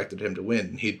of expected him to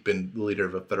win. He'd been the leader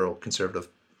of a federal Conservative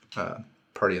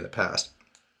party in the past.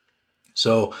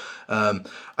 So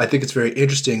I think it's very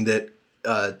interesting that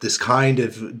this kind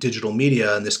of digital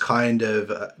media and this kind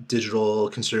of digital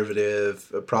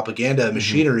conservative propaganda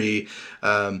machinery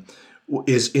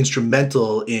is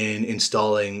instrumental in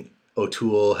installing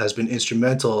O'Toole, has been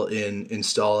instrumental in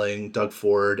installing Doug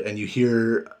Ford, and you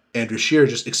hear Andrew Scheer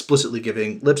just explicitly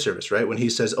giving lip service, right? When he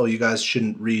says, "Oh, you guys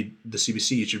shouldn't read the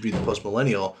CBC; you should read the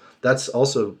Post-Millennial." That's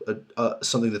also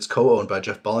something that's co-owned by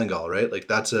Jeff Ballingall, right? Like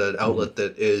that's an outlet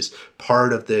that is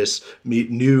part of this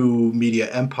new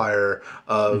media empire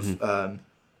of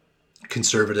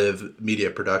conservative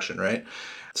media production, right?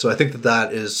 So I think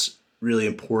that is really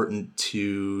important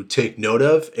to take note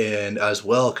of, and as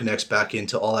well connects back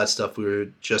into all that stuff we were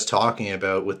just talking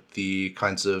about with the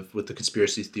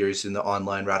conspiracy theories and the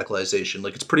online radicalization.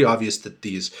 Like it's pretty obvious that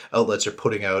these outlets are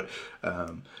putting out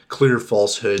clear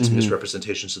falsehoods,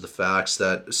 misrepresentations of the facts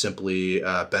that simply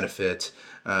benefit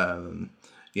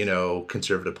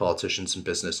conservative politicians and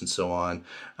business and so on.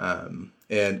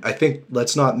 And I think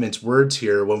let's not mince words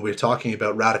here when we're talking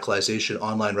about radicalization,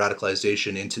 online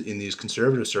radicalization in these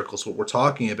conservative circles. What we're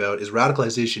talking about is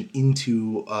radicalization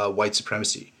into white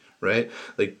supremacy, right?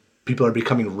 Like people are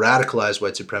becoming radicalized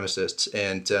white supremacists,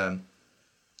 and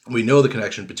we know the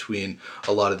connection between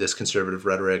a lot of this conservative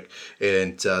rhetoric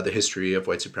and the history of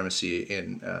white supremacy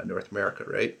in North America,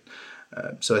 right?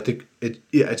 So I think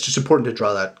it's just important to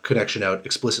draw that connection out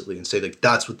explicitly and say like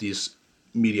that's what these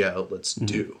media outlets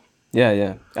do.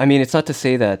 Yeah. I mean, it's not to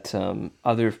say that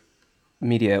other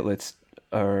media outlets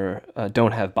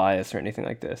don't have bias or anything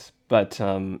like this, but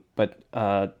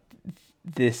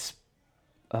this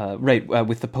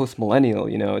with the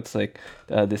Post-Millennial, it's like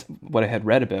this. What I had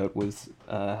read about was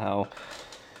how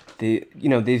they've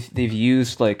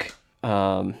used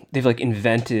they've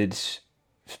invented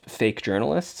fake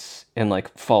journalists and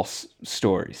like false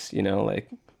stories, you know, like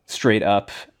straight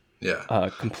up,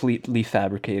 completely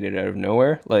fabricated out of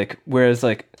nowhere. Like, whereas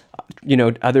like, you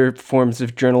know, other forms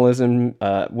of journalism,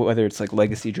 whether it's like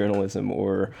legacy journalism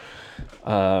or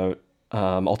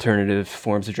alternative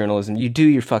forms of journalism, you do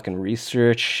your fucking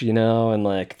research, you know, and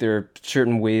like there are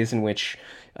certain ways in which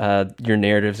your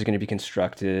narratives are going to be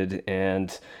constructed,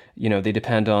 and you know they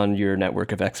depend on your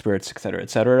network of experts, et cetera, et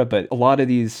cetera. But a lot of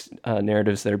these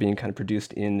narratives that are being kind of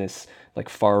produced in this like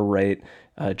far right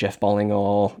Jeff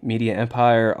Ballingall media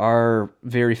empire are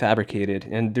very fabricated.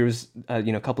 And there was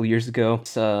you know, a couple of years ago,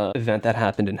 this event that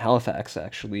happened in Halifax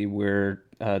actually, where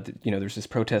you know, there's this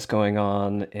protest going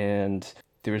on, and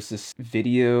there was this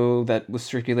video that was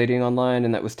circulating online,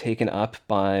 and that was taken up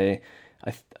by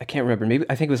I can't remember, maybe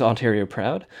I think it was Ontario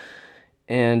Proud,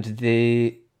 and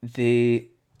they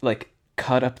like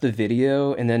cut up the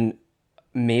video and then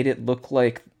made it look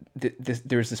like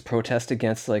there was this protest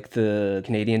against like the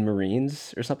Canadian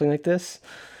Marines or something like this,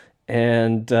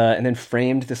 and then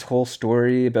framed this whole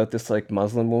story about this like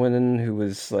Muslim woman who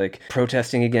was like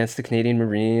protesting against the Canadian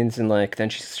Marines, and like then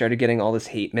she started getting all this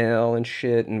hate mail and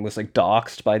shit, and was like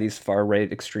doxxed by these far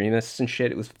right extremists and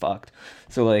shit. It was fucked.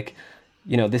 So like,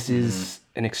 you know, this is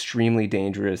an extremely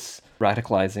dangerous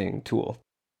radicalizing tool.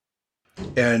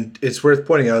 And it's worth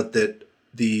pointing out that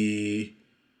the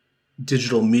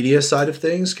digital media side of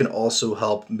things can also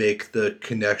help make the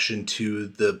connection to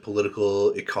the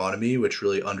political economy, which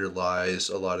really underlies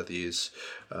a lot of these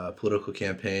political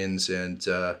campaigns and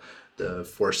the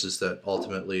forces that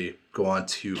ultimately go on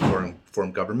to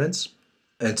form governments.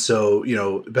 And so, you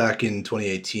know, back in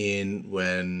 2018,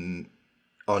 when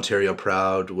Ontario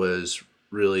Proud was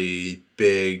really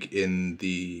big in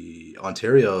the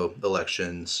Ontario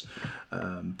elections,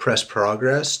 Press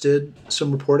Progress did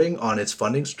some reporting on its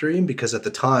funding stream, because at the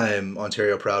time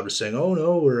Ontario Proud was saying, oh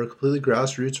no, we're a completely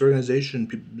grassroots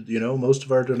organization, you know, most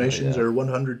of our donations are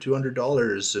 $100,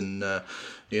 $200, and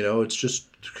you know, it's just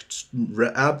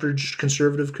average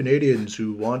conservative Canadians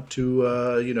who want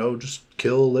to you know, just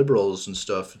kill liberals and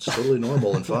stuff. It's totally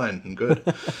normal and fine and good.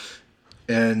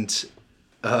 And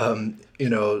you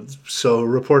know, so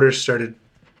reporters started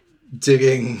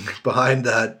digging behind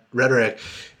that rhetoric,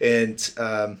 and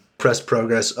Press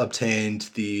Progress obtained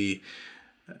the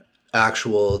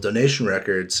actual donation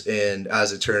records. And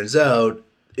as it turns out,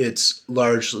 it's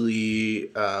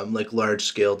largely like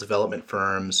large-scale development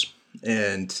firms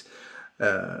and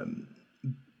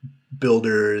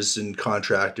builders and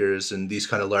contractors and these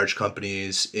kind of large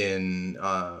companies in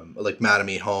like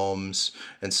Mattamy Homes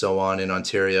and so on in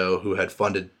Ontario, who had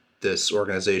funded this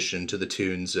organization to the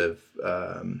tunes of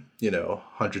you know,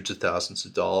 hundreds of thousands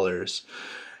of dollars.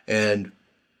 And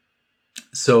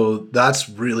so that's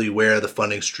really where the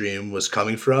funding stream was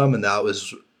coming from, and that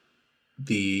was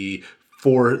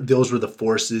those were the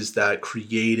forces that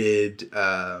created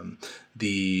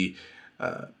the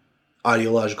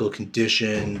ideological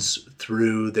conditions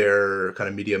through their kind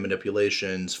of media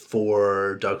manipulations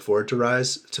for Doug Ford to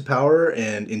rise to power.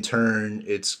 And in turn,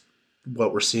 it's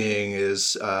what we're seeing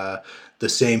is the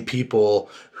same people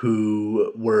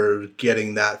who were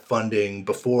getting that funding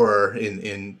before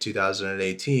in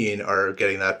 2018 are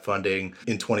getting that funding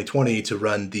in 2020 to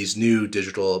run these new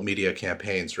digital media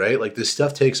campaigns, right? Like, this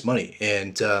stuff takes money.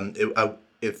 And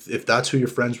if that's who your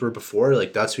friends were before,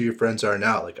 like, that's who your friends are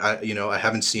now. Like, I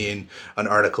haven't seen an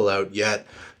article out yet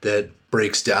that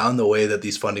breaks down the way that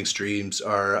these funding streams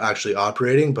are actually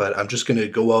operating, but I'm just going to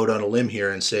go out on a limb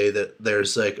here and say that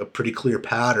there's like a pretty clear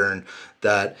pattern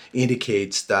that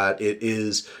indicates that it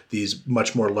is these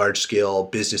much more large scale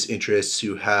business interests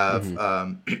who have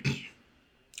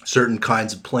certain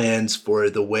kinds of plans for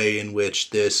the way in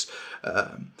which this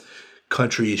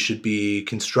country should be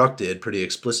constructed pretty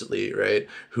explicitly, right?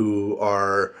 Who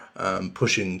are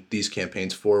pushing these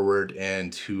campaigns forward,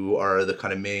 and who are the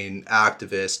kind of main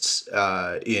activists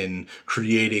in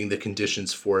creating the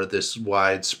conditions for this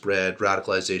widespread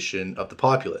radicalization of the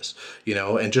populace, you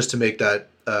know. And just to make that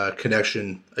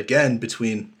connection again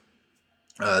between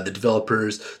the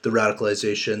developers, the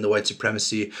radicalization, the white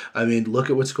supremacy, I mean, look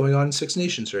at what's going on in Six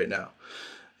Nations right now,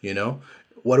 you know.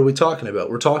 What are we talking about?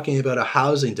 We're talking about a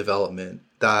housing development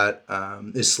that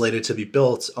is slated to be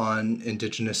built on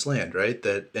Indigenous land, right?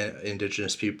 That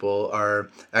Indigenous people are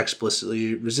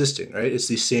explicitly resisting, right? It's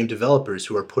these same developers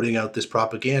who are putting out this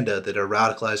propaganda that are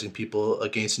radicalizing people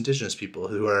against Indigenous people,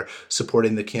 who are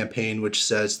supporting the campaign which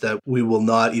says that we will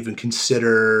not even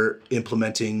consider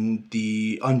implementing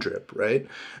the UNDRIP, right?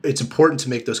 It's important to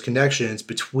make those connections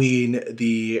between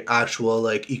the actual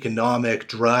like economic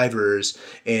drivers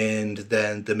and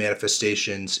then the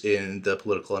manifestations in the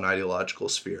political and ideological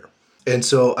sphere. And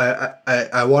so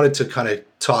I wanted to kind of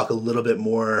talk a little bit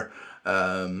more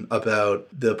about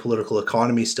the political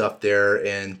economy stuff there.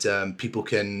 And people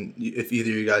can, if either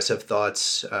of you guys have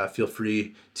thoughts, feel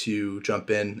free to jump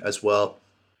in as well.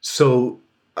 So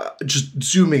just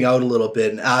zooming out a little bit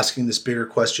and asking this bigger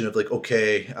question of like,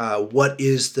 okay, what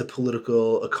is the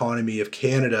political economy of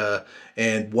Canada,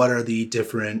 and what are the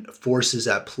different forces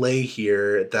at play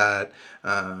here that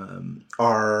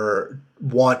are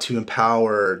want to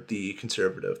empower the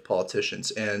conservative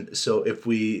politicians? And so if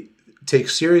we take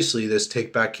seriously this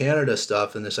Take Back Canada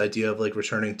stuff and this idea of like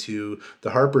returning to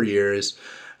the Harper years,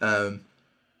 that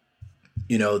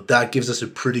gives us a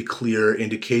pretty clear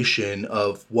indication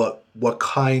of what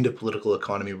kind of political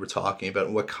economy we're talking about,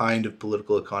 and what kind of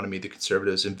political economy the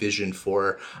Conservatives envision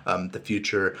for the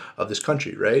future of this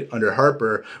country, right? Under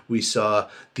Harper, we saw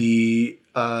the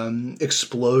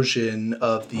explosion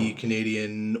of the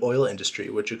Canadian oil industry,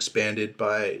 which expanded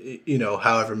by,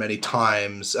 however many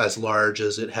times as large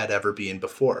as it had ever been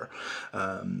before.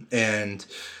 And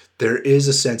there is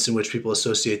a sense in which people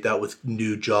associate that with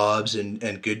new jobs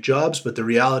and good jobs, but the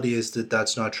reality is that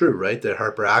that's not true, right? That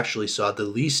Harper actually saw the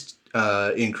least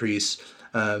increase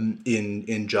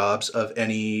in jobs of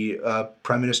any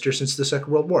prime minister since the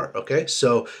Second World War. Okay,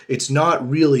 so it's not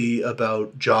really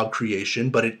about job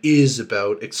creation, but it is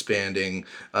about expanding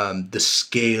the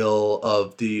scale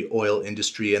of the oil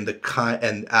industry and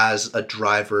and as a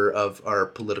driver of our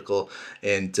political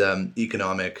and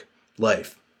economic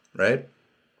life, right?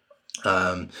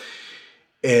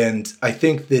 And I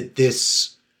think that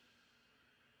this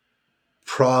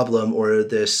problem or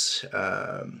this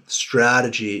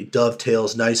strategy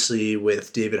dovetails nicely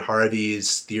with David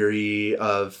Harvey's theory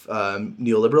of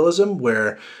neoliberalism,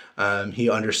 where he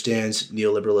understands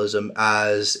neoliberalism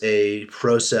as a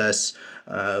process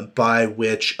by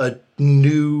which a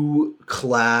new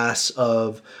class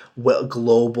of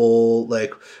global,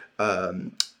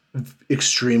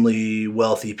 extremely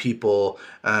wealthy people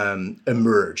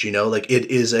emerge. Like it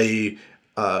is a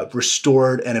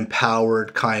restored and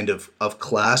empowered kind of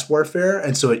class warfare.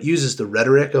 And so it uses the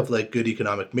rhetoric of like good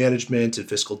economic management and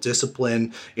fiscal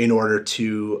discipline in order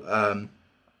to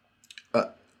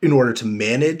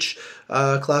manage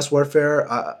class warfare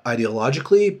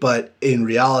ideologically. But in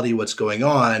reality, what's going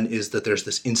on is that there's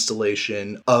this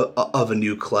installation of a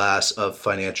new class of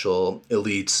financial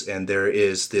elites, and there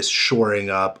is this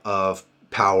shoring up of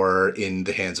power in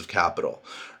the hands of capital,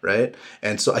 right?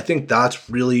 And so I think that's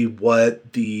really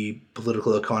what the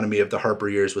political economy of the Harper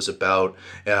years was about.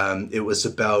 It was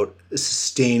about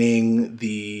sustaining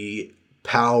the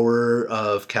power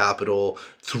of capital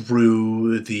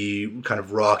through the kind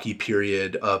of rocky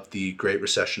period of the Great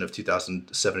Recession of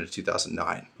 2007 to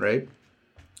 2009, right?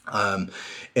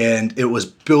 And it was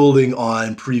building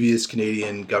on previous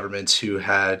Canadian governments who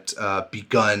had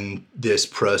begun this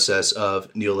process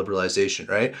of neoliberalization,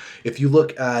 right? If you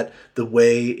look at the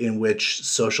way in which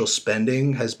social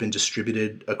spending has been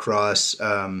distributed across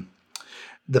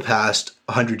the past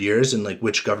 100 years, and like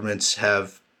which governments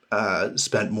have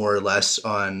spent more or less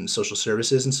on social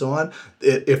services and so on,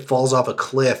 it falls off a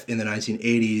cliff in the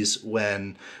 1980s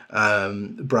when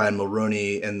Brian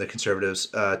Mulroney and the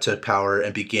Conservatives took power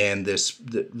and began this,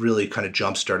 really kind of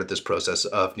jump-started this process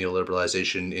of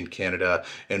neoliberalization in Canada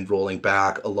and rolling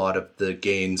back a lot of the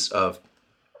gains of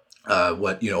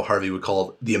what Harvey would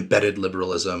call the embedded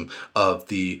liberalism of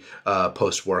the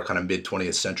post-war kind of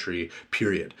mid-20th century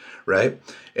period, right?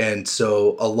 And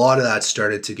so a lot of that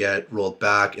started to get rolled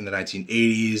back in the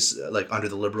 1980s, like under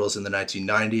the Liberals in the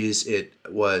 1990s. It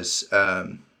was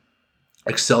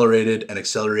accelerated,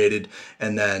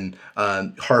 and then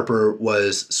Harper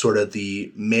was sort of the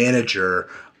manager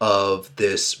of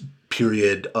this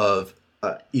period of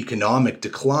economic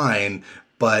decline.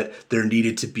 But there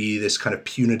needed to be this kind of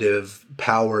punitive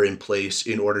power in place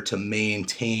in order to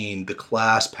maintain the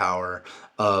class power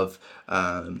of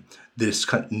this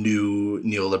kind of new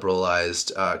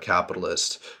neoliberalized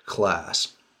capitalist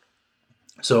class.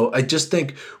 So I just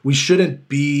think we shouldn't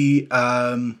be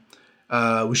deluded,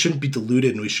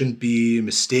 and we shouldn't be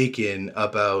mistaken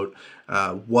about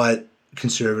what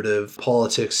conservative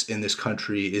politics in this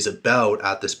country is about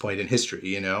at this point in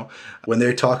history. When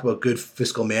they talk about good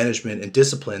fiscal management and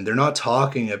discipline, they're not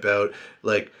talking about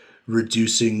like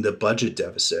reducing the budget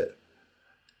deficit.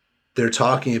 They're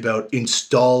talking about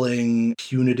installing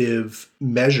punitive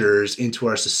measures into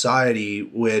our society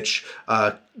which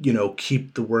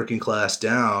keep the working class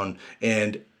down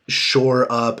and shore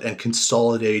up and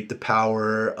consolidate the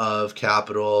power of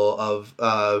capital, of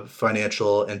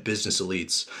financial and business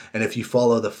elites. And if you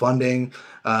follow the funding,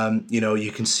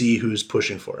 you can see who's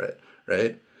pushing for it,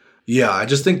 right? Yeah, I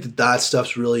just think that that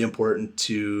stuff's really important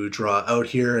to draw out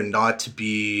here and not to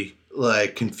be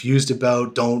like confused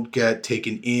about. Don't get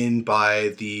taken in by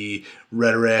the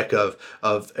rhetoric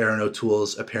of Erin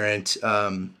O'Toole's apparent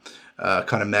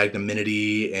kind of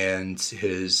magnanimity and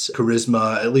his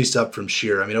charisma, at least up from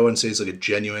Scheer. I mean, I wouldn't say he's like a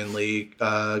genuinely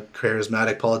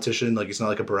charismatic politician. Like he's not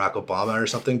like a Barack Obama or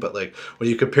something. But like when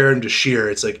you compare him to Scheer,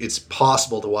 it's like it's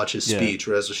possible to watch his speech.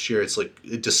 Whereas with Scheer, it's like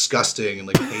disgusting and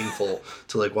like painful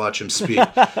to like watch him speak.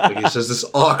 Like he says this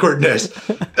awkwardness.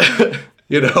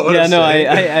 You know what I'm saying?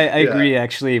 I agree.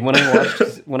 Actually, when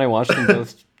I watched them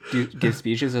both give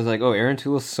speeches, I was like, oh, Erin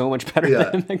O'Toole is so much better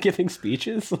than him at giving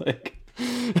speeches. Like,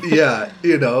 yeah,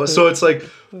 you know, so it's like,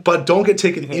 but don't get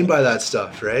taken in by that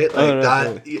stuff, right? Like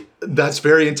totally. That's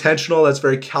very intentional. That's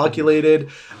very calculated.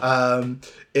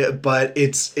 But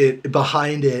it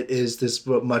behind it is this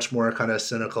much more kind of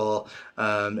cynical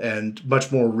and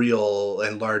much more real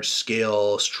and large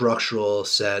scale structural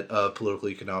set of political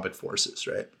economic forces,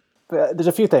 right? There's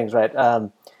a few things, right?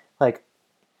 Like,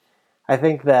 I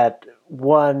think that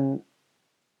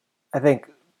I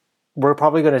think we're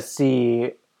probably going to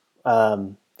see.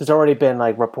 There's already been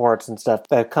like reports and stuff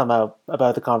that have come out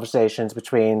about the conversations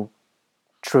between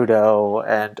Trudeau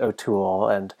and O'Toole,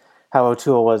 and how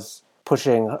O'Toole was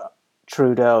pushing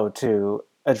Trudeau to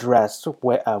address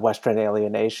Western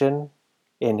alienation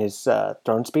in his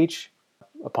throne speech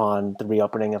upon the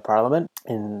reopening of Parliament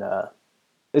in.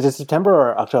 Is it September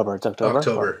or October? It's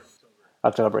October.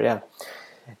 October, yeah.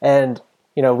 And,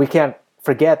 you know, we can't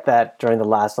forget that during the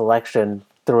last election,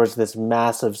 there was this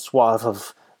massive swath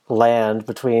of land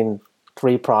between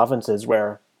three provinces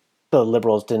where the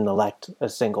Liberals didn't elect a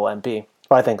single MP.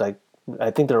 Or I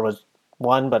think there was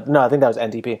one, but no, I think that was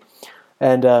NDP.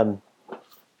 And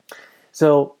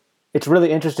so it's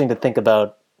really interesting to think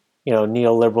about, you know,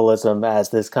 neoliberalism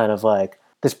as this kind of like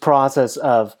this process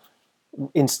of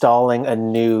installing a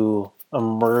new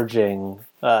emerging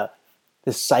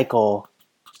this cycle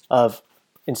of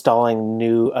installing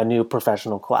a new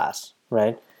professional class,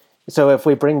 right? So if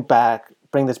we bring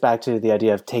this back to the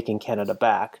idea of taking Canada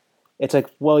back, it's like,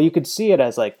 well, you could see it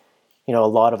as like, you know, a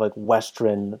lot of like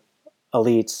Western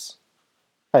elites,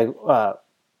 like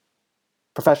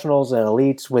professionals and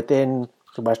elites within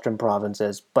the Western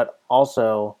provinces, but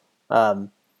also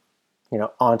you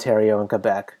know, Ontario and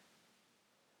Quebec,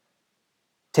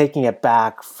 taking it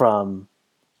back from,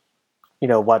 you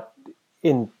know, what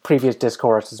in previous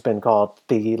discourse has been called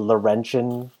the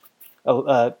Laurentian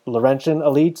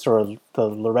elites or the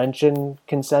Laurentian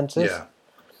consensus,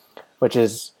 which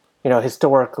is, you know,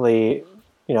 historically,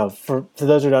 you know, for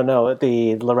those who don't know,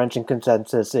 the Laurentian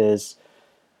consensus is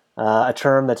a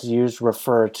term that's used to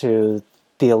refer to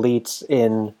the elites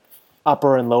in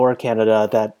Upper and Lower Canada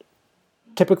that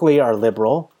typically are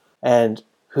liberal and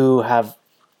who have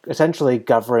essentially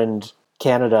governed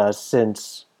Canada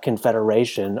since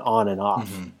Confederation on and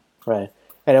off, right?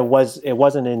 And it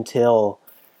wasn't until,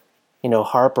 you know,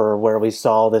 Harper where we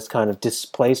saw this kind of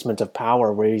displacement of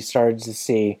power, where you started to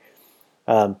see,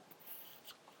 you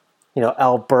know,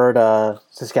 Alberta,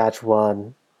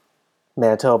 Saskatchewan,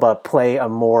 Manitoba play a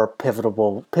more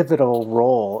pivotal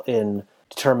role in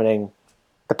determining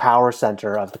the power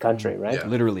center of the country, right? Yeah.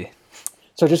 Literally.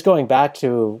 So just going back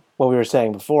to what we were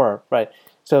saying before, right?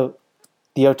 So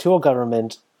the O'Toole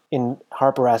government, in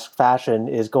Harper-esque fashion,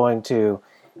 is going to,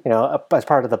 you know, as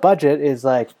part of the budget, is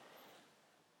like,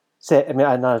 say, I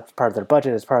mean, not as part of their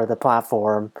budget, as part of the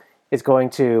platform, is going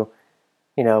to,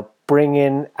 you know, bring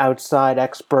in outside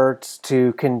experts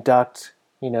to conduct,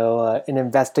 you know, an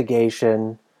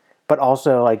investigation, but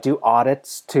also like do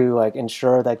audits to like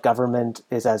ensure that government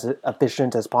is as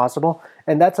efficient as possible.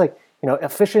 And that's like, you know,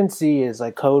 efficiency is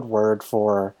like code word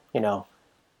for, you know,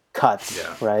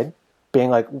 cuts, right? Being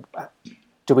like,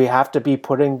 do we have to be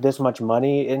putting this much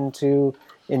money into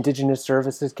Indigenous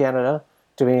Services Canada?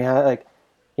 Do we have, like,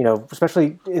 you know,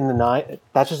 especially in the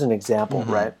that's just an example,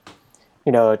 right?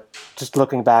 You know, just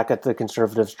looking back at the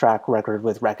Conservatives' track record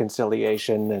with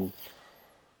reconciliation and,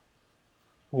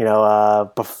 you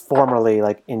know, formerly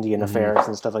like Indian affairs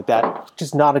and stuff like that,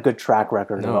 just not a good track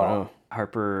record at all. No.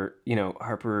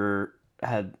 Harper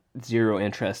had zero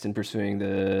interest in pursuing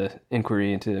the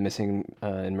inquiry into the missing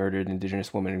and murdered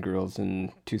Indigenous women and girls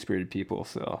and Two-Spirited people.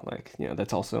 So, like, you know,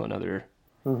 that's also another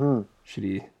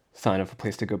shitty sign of a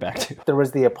place to go back to. There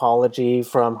was the apology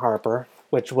from Harper,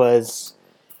 which was,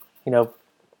 you know,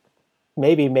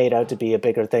 maybe made out to be a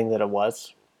bigger thing than it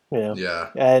was, you know. Yeah.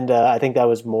 And I think that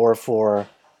was more for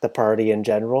the party in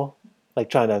general, like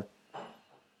trying to,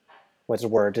 what's the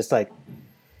word, just like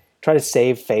try to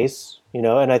save face, you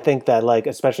know. And I think that, like,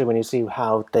 especially when you see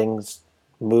how things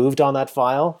moved on that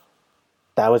file,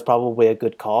 that was probably a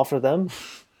good call for them,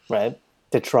 right?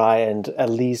 To try and at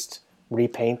least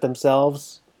repaint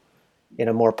themselves in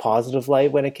a more positive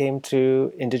light when it came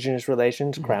to Indigenous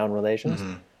relations, Crown relations.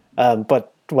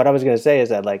 But what I was going to say is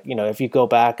that, like, you know, if you go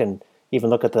back and even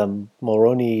look at the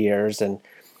Mulroney years and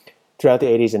throughout the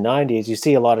 80s and 90s, you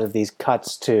see a lot of these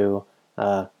cuts to,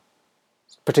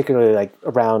 particularly like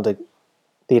around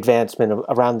the advancement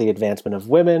of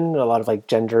women, a lot of like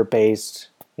gender-based,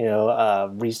 you know,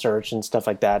 research and stuff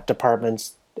like that,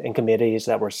 departments and committees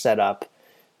that were set up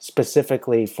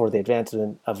specifically for the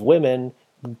advancement of women.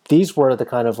 These were the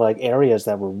kind of like areas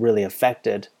that were really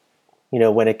affected, you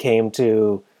know, when it came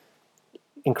to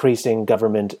increasing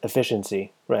government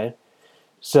efficiency, right?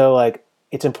 So like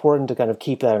it's important to kind of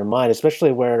keep that in mind,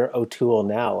 especially where O'Toole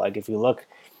now, like if you look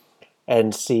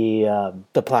and see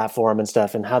the platform and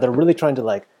stuff and how they're really trying to,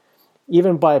 like,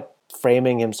 even by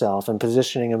framing himself and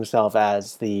positioning himself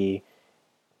as the,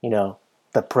 you know,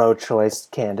 the pro-choice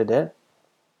candidate,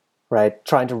 right?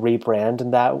 Trying to rebrand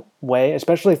in that way,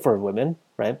 especially for women,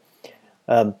 right?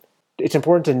 It's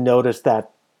important to notice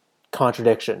that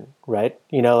contradiction, right?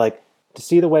 You know, like to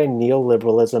see the way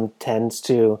neoliberalism tends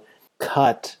to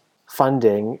cut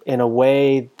funding in a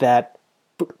way that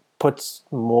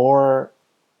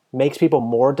makes people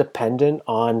more dependent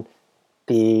on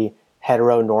the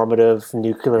heteronormative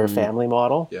nuclear family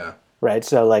model. Yeah. Right.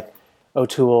 So like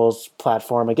O'Toole's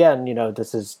platform, again, you know,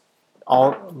 this is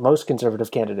most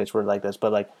conservative candidates were like this,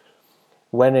 but like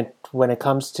when it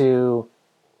comes to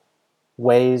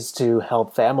ways to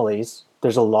help families,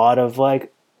 there's a lot of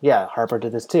like, yeah, Harper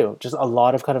did this too. Just a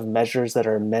lot of kind of measures that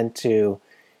are meant to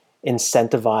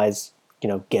incentivize, you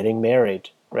know, getting married,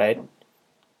 right?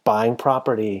 Buying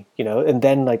property, you know, and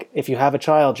then like if you have a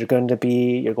child, you're going to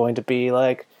be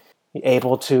like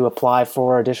able to apply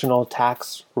for additional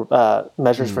tax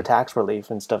measures for tax relief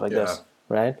and stuff like this,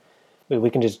 right? We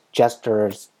can just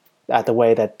gesture at the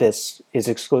way that this is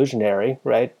exclusionary,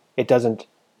 right? It doesn't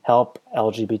help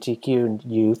LGBTQ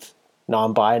youth,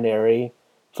 non-binary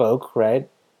folk, right?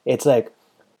 It's like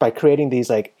by creating these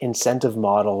like incentive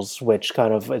models, which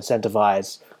kind of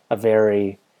incentivize a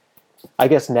very, I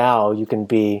guess now you can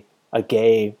be a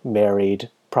gay married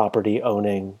property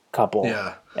owning couple,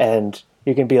 and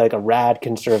you can be like a rad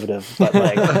conservative, but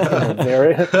like you know,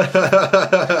 very.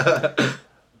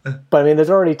 But I mean,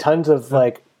 there's already tons of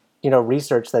like, you know,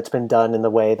 research that's been done in the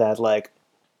way that like,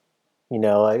 you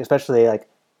know, like, especially like,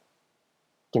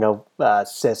 you know,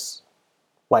 cis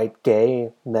white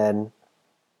gay men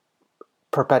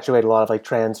perpetuate a lot of like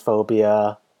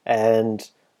transphobia and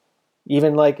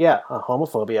even like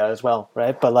homophobia as well,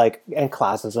 right? But like and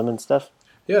classism and stuff.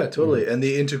 Yeah, totally. And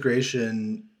the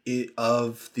integration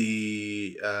of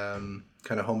the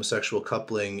kind of homosexual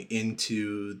coupling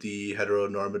into the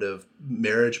heteronormative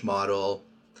marriage model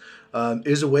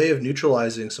is a way of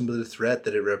neutralizing some of the threat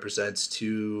that it represents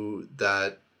to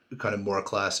that kind of more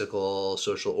classical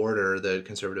social order that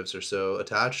conservatives are so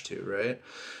attached to, right?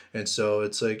 And so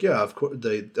it's like, yeah, of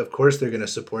course they're going to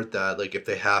support that. Like if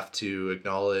they have to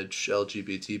acknowledge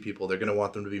LGBT people, they're going to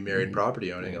want them to be married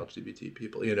property owning LGBT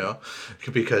people, you know,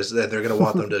 because then they're going to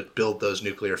want them to build those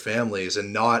nuclear families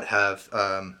and not have,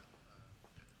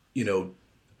 you know,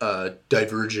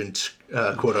 divergent,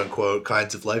 quote unquote,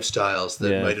 kinds of lifestyles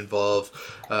that might involve,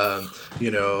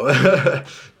 you know,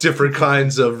 different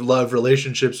kinds of love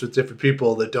relationships with different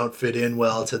people that don't fit in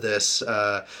well to this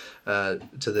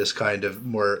kind of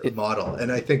more model.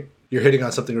 And I think you're hitting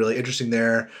on something really interesting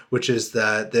there, which is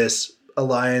that this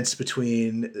alliance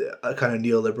between kind of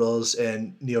neoliberals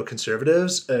and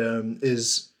neoconservatives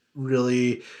is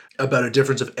really about a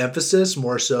difference of emphasis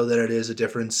more so than it is a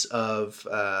difference of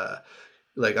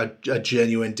like a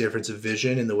genuine difference of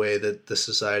vision in the way that the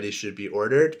society should be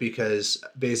ordered, because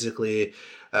basically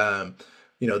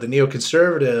you know, the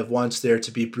neoconservative wants there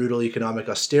to be brutal economic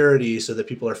austerity so that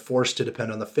people are forced to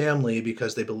depend on the family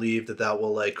because they believe that that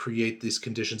will like create these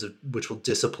conditions which will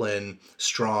discipline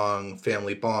strong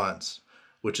family bonds,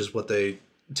 which is what they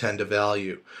tend to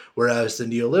value. Whereas the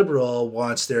neoliberal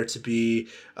wants there to be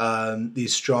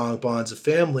these strong bonds of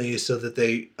family so that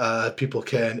they people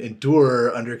can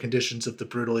endure under conditions of the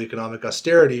brutal economic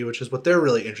austerity, which is what they're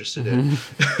really interested in.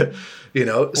 You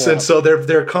know, so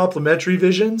they're complementary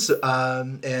visions,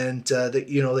 and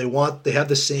you know they have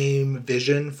the same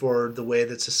vision for the way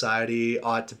that society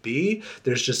ought to be.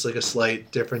 There's just like a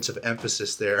slight difference of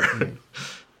emphasis there.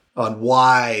 On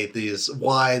why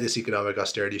this economic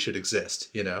austerity should exist,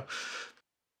 you know.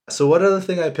 So one other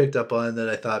thing I picked up on that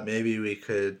I thought maybe we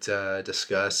could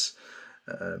discuss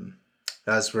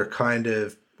as we're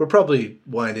probably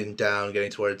winding down,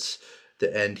 getting towards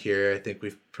the end here. I think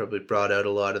we've probably brought out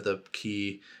a lot of the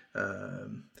key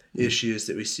issues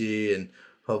that we see, and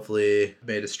hopefully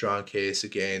made a strong case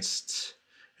against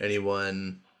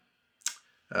anyone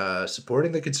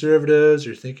supporting the Conservatives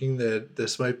or thinking that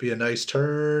this might be a nice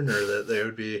turn or that they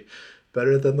would be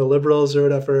better than the Liberals or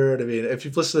whatever. I mean, if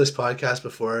you've listened to this podcast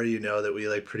before, you know that we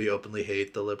like pretty openly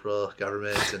hate the Liberal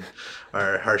government and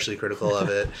are harshly critical of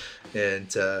it,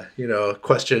 and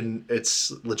question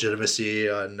its legitimacy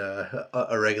on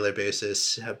a regular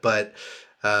basis. But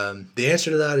the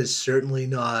answer to that is certainly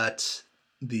not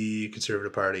the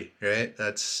Conservative Party, right?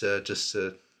 That's that's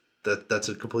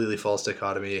a completely false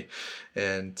dichotomy,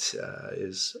 and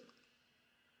is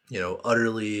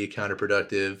utterly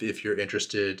counterproductive if you're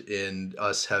interested in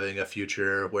us having a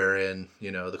future wherein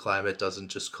the climate doesn't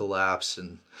just collapse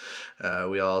and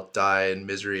we all die in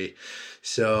misery.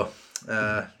 So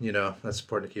that's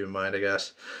important to keep in mind, I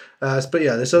guess. But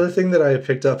yeah, this other thing that I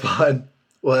picked up on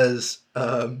was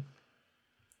in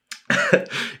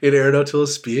Erin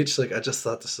O'Toole's speech. Like, I just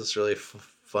thought this was really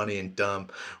funny and dumb,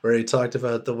 where he talked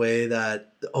about the way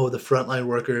that the frontline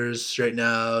workers right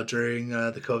now during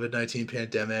the COVID-19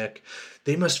 pandemic,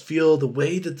 they must feel the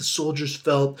way that the soldiers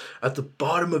felt at the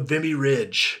bottom of Vimy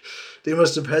Ridge. They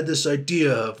must have had this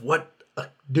idea of what a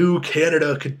new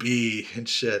Canada could be and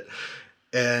shit.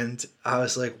 And I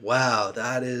was like, wow,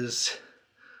 that is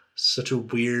such a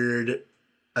weird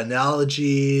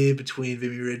analogy between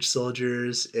Vimy Ridge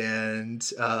soldiers and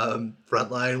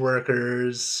frontline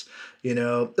workers.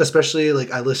 Especially like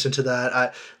I listened to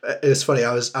that. It's funny.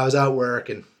 I was at work,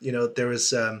 and there was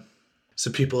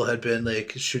some people had been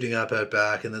like shooting up out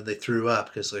back, and then they threw up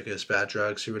because like it was bad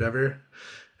drugs or whatever,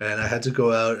 and I had to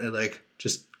go out and like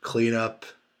just clean up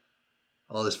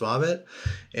all this vomit,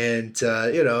 and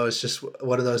it's just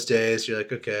one of those days. You're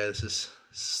like, okay, this is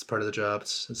part of the job.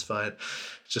 It's fine.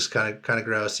 It's just kind of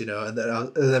gross, And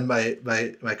then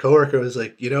my coworker was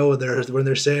like, when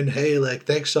they're saying, hey, like,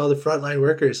 thanks to all the frontline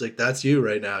workers, like, that's you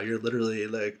right now. You're literally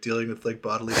like dealing with like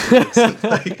bodily fluids,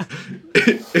 like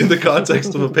in the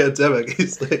context of a pandemic.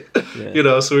 He's like,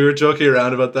 so we were joking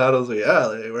around about that. I was like, yeah,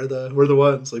 like, we're the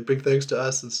ones. Like, big thanks to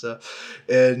us and stuff.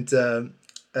 And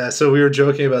so we were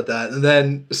joking about that, and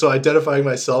then so identifying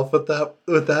myself with that,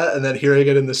 and then hearing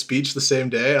it in the speech the same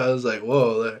day, I was like,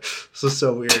 "Whoa, this is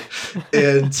so weird."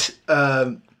 And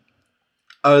and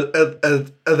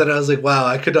then I was like, "Wow,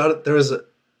 I could not."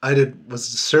 Was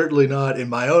certainly not in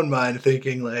my own mind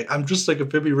thinking like I'm just like a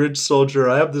Vimy Ridge soldier.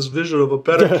 I have this vision of a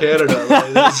better Canada.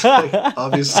 Like, that's like,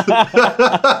 obviously.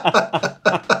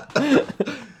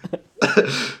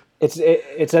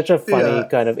 It's such a funny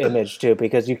kind of image too,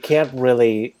 because you can't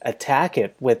really attack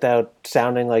it without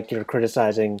sounding like you're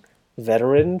criticizing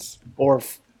veterans or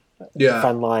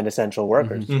frontline essential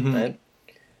workers, right?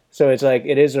 So it's like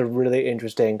it is a really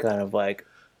interesting kind of like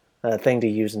thing to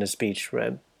use in a speech,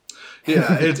 right?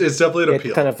 Yeah, it's definitely an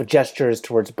appeal. It kind of gestures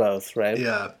towards both, right?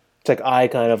 Yeah, it's like I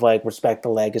kind of like respect the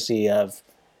legacy of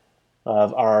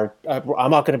our.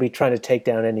 I'm not going to be trying to take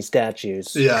down any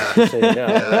statues. Yeah, so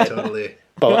right? Totally.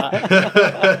 But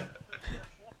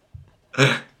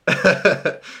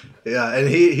yeah, and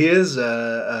he is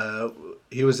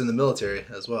he was in the military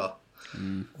as well.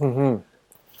 Mm-hmm.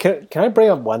 Can I bring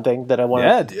up one thing that I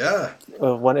wanted? Yeah.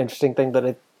 One interesting thing that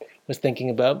I was thinking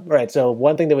about. All right, so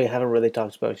one thing that we haven't really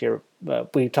talked about here,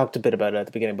 we talked a bit about it at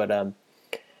the beginning, but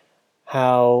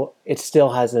how it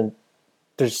still hasn't.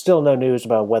 There's still no news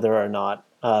about whether or not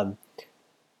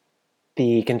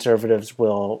the Conservatives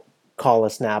will call a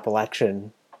snap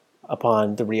election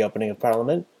upon the reopening of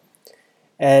Parliament.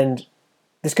 And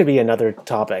this could be another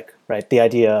topic, right? The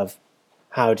idea of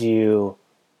how do you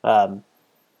have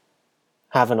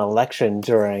an election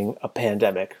during a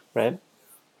pandemic, right?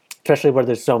 Especially where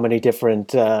there's so many different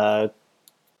the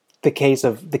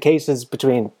cases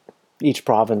between each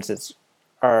provinces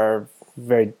are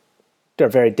very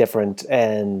different.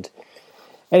 And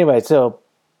anyway, so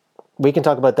we can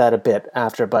talk about that a bit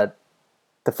after, but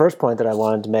the first point that I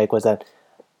wanted to make was that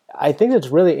I think it's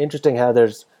really interesting how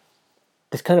there's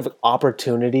this kind of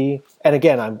opportunity. And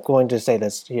again, I'm going to say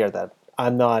this here, that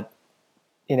I'm not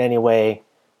in any way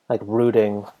like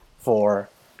rooting for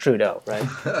Trudeau, right?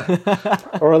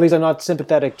 Or at least I'm not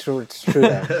sympathetic towards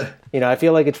Trudeau. I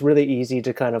feel like it's really easy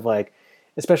to kind of like,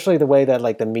 especially the way that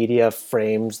like the media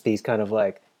frames these kind of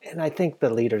like, and I think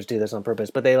the leaders do this on purpose,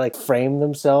 but they like frame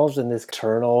themselves in this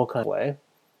eternal kind of way,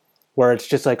 where it's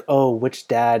just like, oh, which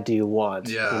dad do you want?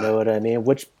 Yeah. You know what I mean?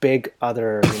 Which big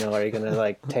other, are you going to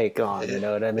like take on? You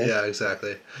know what I mean? Yeah,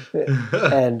 exactly.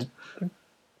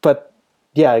 But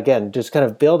yeah, again, just kind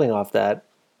of building off that,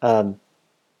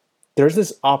 there's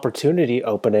this opportunity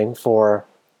opening for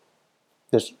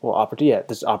this,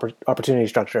 opportunity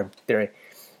structure theory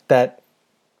that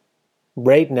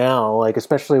right now, like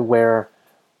especially where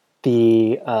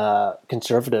the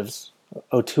conservatives,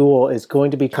 O'Toole is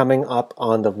going to be coming up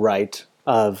on the right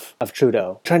of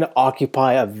Trudeau, trying to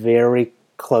occupy a very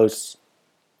close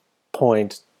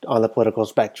point on the political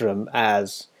spectrum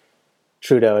as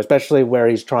Trudeau, especially where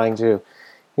he's trying to,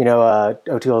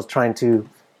 O'Toole is trying to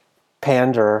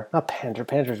pander is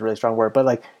a really strong word, but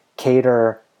like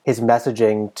cater his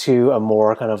messaging to a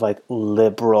more kind of like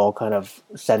liberal kind of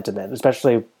sentiment,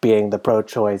 especially being the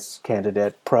pro-choice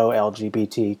candidate,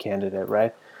 pro-LGBT candidate,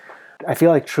 right? I feel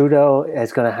like Trudeau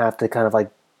is going to have to kind of like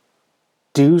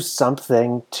do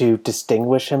something to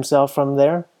distinguish himself from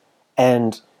there.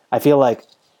 And I feel like,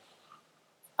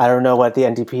 I don't know what the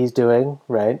NDP is doing,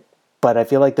 right? But I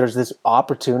feel like there's this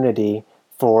opportunity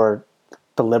for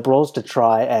the Liberals to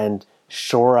try and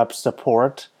shore up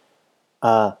support.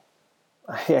 I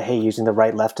hate using the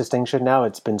right-left distinction now.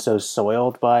 It's been so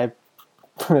soiled by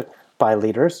by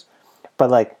leaders.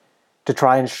 But like to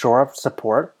try and shore up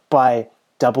support by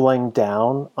doubling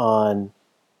down on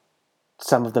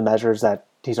some of the measures that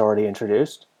he's already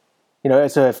introduced.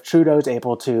 So if Trudeau's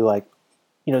able to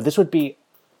this would be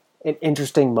an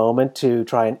interesting moment to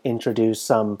try and introduce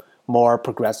some more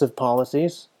progressive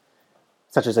policies,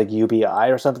 such as like UBI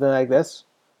or something like this,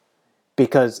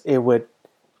 because it would,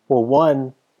 well,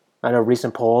 one, I know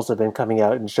recent polls have been coming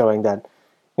out and showing that,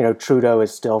 Trudeau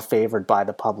is still favored by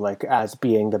the public as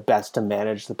being the best to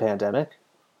manage the pandemic,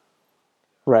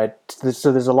 right?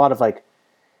 So there's a lot of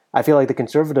I feel like the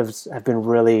Conservatives have been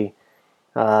really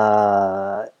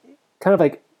kind of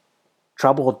like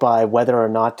troubled by whether or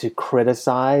not to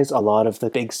criticize a lot of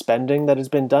the big spending that has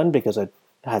been done because it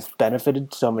has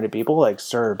benefited so many people. Like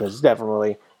CERB has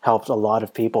definitely helped a lot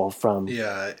of people from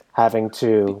having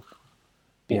to,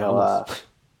 be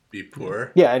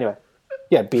poor. Yeah, anyway.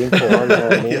 Yeah, being poor, you know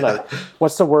what I mean? Like,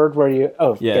 what's the word where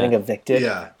getting evicted?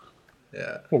 Yeah.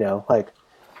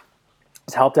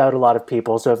 It's helped out a lot of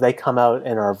people. So if they come out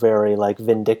and are very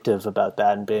vindictive about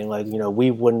that and being like,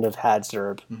 we wouldn't have had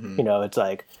CERB, it's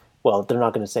like, well, they're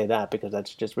not going to say that because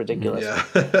that's just ridiculous.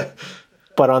 Yeah.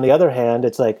 But on the other hand,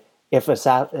 it's like if a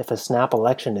snap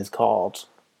election is called,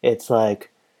 it's like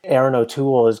Erin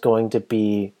O'Toole is going to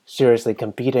be seriously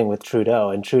competing with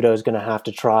Trudeau, and Trudeau is going to have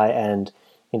to try and,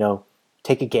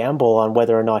 take a gamble on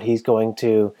whether or not he's going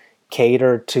to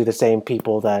cater to the same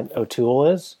people that O'Toole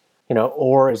is,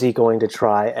 or is he going to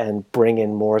try and bring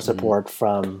in more support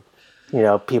from,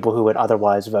 people who would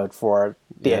otherwise vote for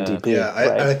the NDP. Yeah,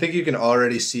 right? I think you can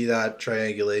already see that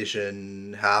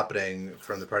triangulation happening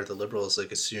from the part of the Liberals.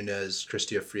 Like as soon as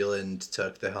Chrystia Freeland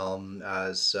took the helm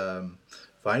as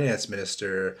finance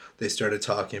minister, they started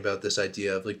talking about this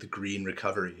idea of the green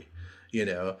recovery.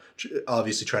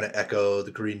 Obviously trying to echo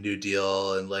the Green New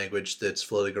Deal and language that's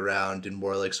floating around in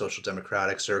more social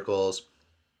democratic circles.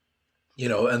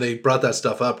 And they brought that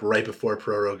stuff up right before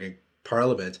proroguing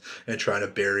Parliament and trying to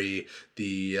bury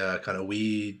the kind of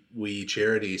we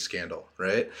charity scandal,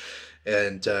 right?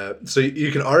 And so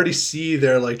you can already see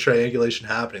their triangulation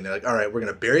happening. They're like, all right, we're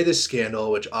going to bury this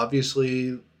scandal, which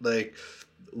obviously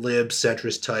lib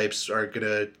centrist types are going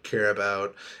to care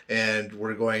about, and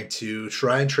we're going to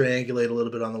try and triangulate a little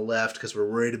bit on the left because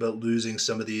we're worried about losing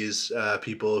some of these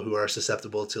people who are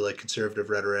susceptible to conservative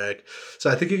rhetoric. So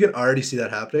I think you can already see that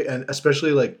happening, and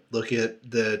especially look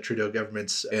at the Trudeau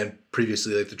government's and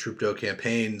previously the Trudeau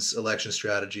campaign's election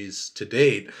strategies to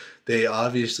date. They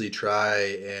obviously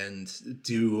try and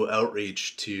do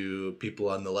outreach to people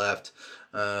on the left,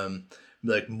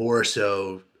 more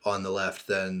so on the left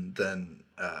than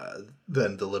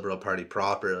the Liberal Party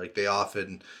proper. They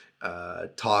often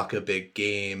talk a big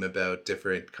game about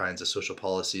different kinds of social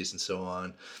policies and so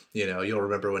on. You'll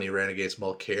remember when he ran against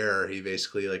Mulcair, he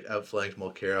basically outflanked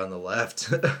Mulcair on the left,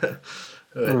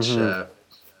 which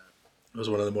was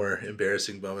one of the more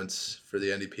embarrassing moments for the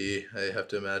NDP, I have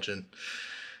to imagine.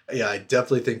 Yeah, I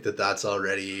definitely think that that's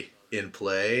already in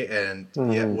play, and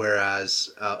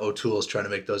whereas O'Toole's trying to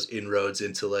make those inroads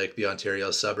into the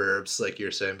Ontario suburbs, like you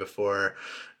were saying before,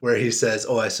 where he says,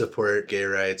 I support gay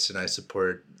rights and I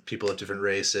support people of different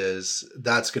races,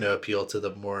 that's going to appeal to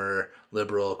the more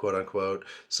liberal, quote unquote,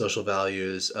 social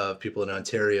values of people in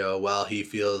Ontario, while he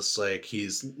feels like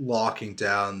he's locking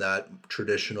down that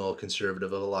traditional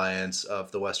conservative alliance of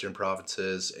the Western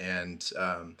provinces and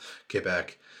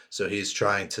Quebec. So he's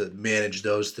trying to manage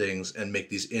those things and make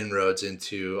these inroads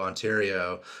into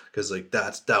Ontario because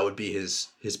that would be his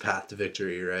path to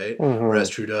victory, right? Whereas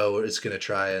Trudeau is going to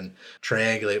try and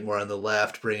triangulate more on the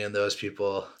left, bring in those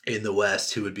people in the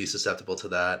West who would be susceptible to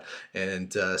that,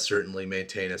 and certainly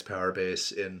maintain his power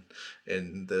base in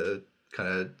the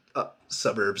kind of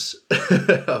suburbs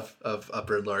of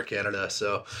upper and lower Canada.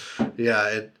 So yeah,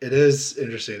 it is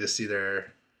interesting to see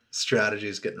their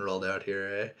strategies getting rolled out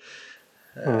here.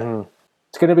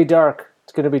 It's going to be dark.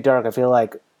 It's going to be dark. I feel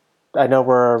like, I know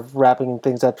we're wrapping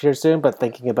things up here soon, but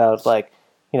thinking about like,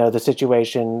 the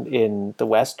situation in the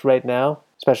West right now,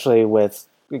 especially with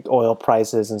oil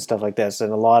prices and stuff like this,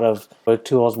 and a lot of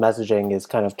O'Toole's messaging is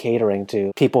kind of catering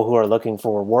to people who are looking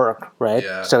for work, right?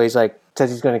 Yeah. So he's like, says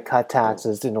he's going to cut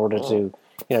taxes in order to,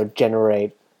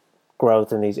 generate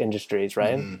growth in these industries,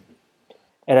 right?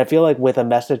 And I feel like with a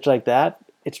message like that,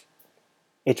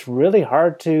 it's really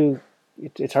hard to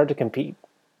compete.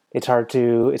 It's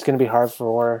going to be hard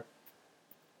for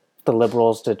the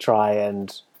Liberals to try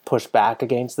and push back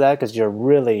against that, because you're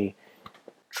really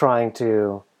trying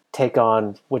to take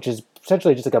on, which is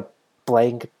essentially just like a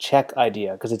blank check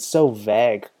idea, because it's so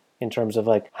vague in terms of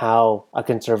like how a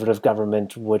conservative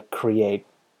government would create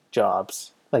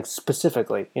jobs, like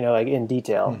specifically, like in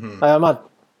detail. I'm not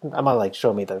like,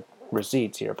 show me the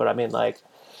receipts here, but I mean, like,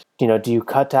 do you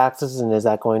cut taxes, and is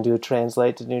that going to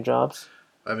translate to new jobs?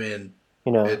 I mean,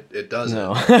 it doesn't.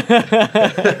 No.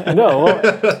 No,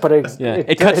 but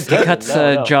it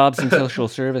cuts jobs in social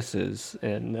services,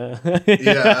 and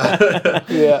yeah.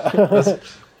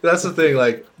 That's the thing.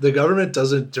 Like, the government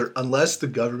doesn't, unless the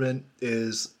government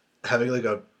is having like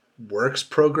a works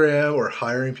program or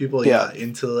hiring people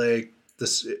into like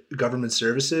this government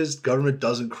services. Government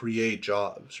doesn't create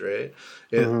jobs, right?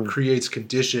 It creates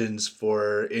conditions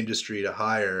for industry to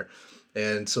hire.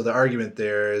 And so the argument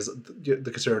there is, the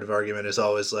conservative argument is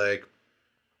always like,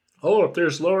 oh, if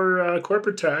there's lower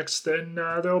corporate tax, then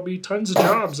there'll be tons of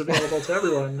jobs available to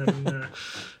everyone. And,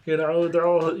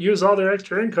 they'll use all their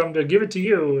extra income to give it to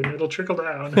you, and it'll trickle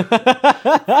down.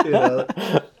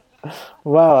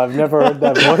 Wow, I've never heard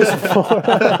that voice before.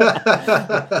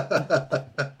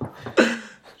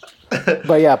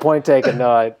 But yeah, point taken.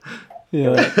 No,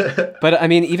 But I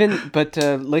mean,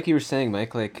 like you were saying,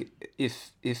 Mike, like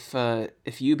if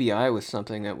UBI was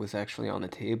something that was actually on the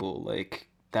table, like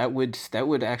that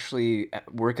would actually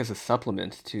work as a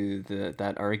supplement to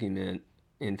that argument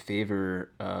in favor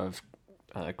of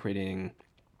creating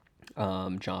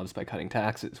jobs by cutting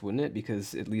taxes, wouldn't it?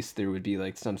 Because at least there would be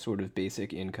like some sort of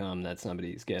basic income that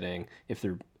somebody's getting if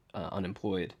they're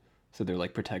unemployed, so they're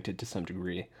like protected to some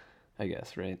degree, I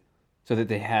guess, right? So that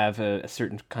they have a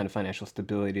certain kind of financial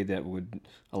stability that would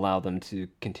allow them to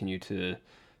continue to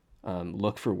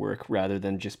look for work rather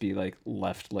than just be like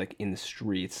left like in the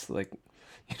streets, like,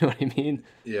 you know what I mean?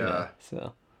 Yeah.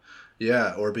 So.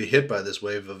 Yeah, or be hit by this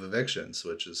wave of evictions,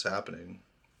 which is happening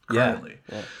currently.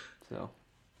 Yeah. So.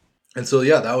 And so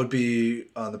that would be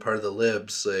on the part of the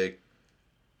libs, like,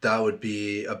 that would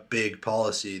be a big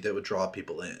policy that would draw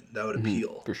people in. That would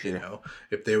appeal, for sure.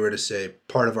 If they were to say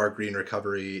part of our green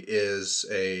recovery is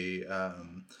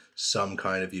some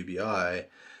kind of UBI,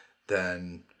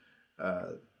 then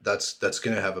that's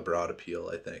going to have a broad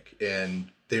appeal, I think. And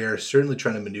they're certainly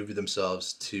trying to maneuver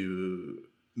themselves to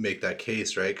make that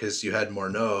case, right? Because you had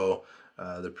Morneau,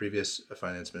 the previous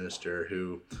finance minister,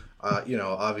 who,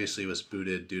 obviously was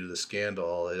booted due to the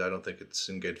scandal. I don't think it's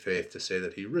in good faith to say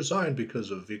that he resigned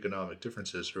because of economic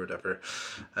differences or whatever.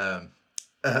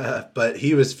 But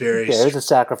he was very... Yeah, there's a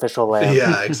sacrificial lamb.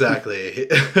 Yeah, exactly.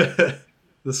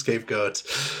 The scapegoat,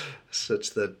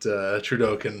 such that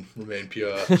Trudeau can remain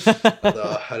pure.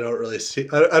 Although I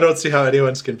don't see how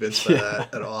anyone's convinced by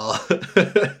that at all.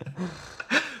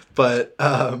 But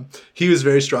he was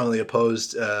very strongly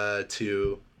opposed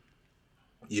to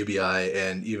UBI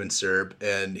and even CERB,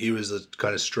 and he was a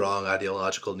kind of strong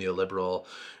ideological neoliberal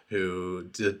who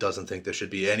doesn't think there should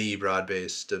be any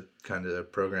broad-based kind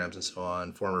of programs and so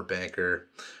on, former banker,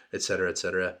 et cetera, et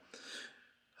cetera.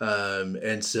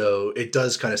 And so it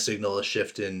does kind of signal a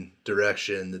shift in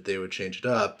direction that they would change it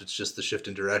up. It's just the shift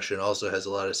in direction also has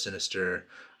a lot of sinister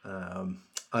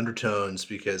undertones,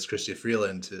 because Chrystia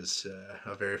Freeland is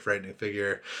a very frightening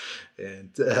figure. And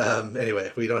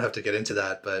anyway, we don't have to get into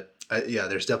that, but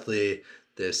there's definitely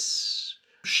this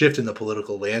shift in the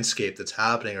political landscape that's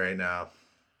happening right now,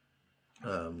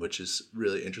 which is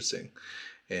really interesting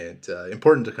and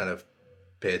important to kind of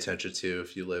pay attention to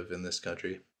if you live in this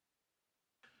country.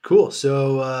 Cool.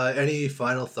 So any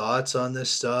final thoughts on this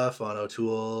stuff, on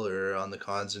O'Toole or on the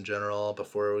cons in general,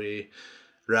 before we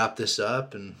wrap this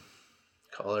up and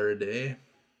call her a day?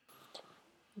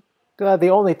 The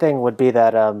only thing would be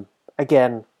that,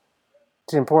 again,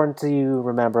 it's important to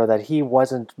remember that he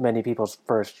wasn't many people's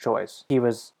first choice. He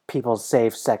was people's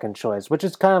safe second choice, which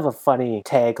is kind of a funny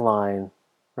tagline,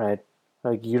 right?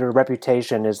 Like, your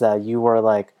reputation is that you were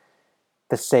like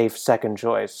the safe second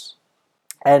choice.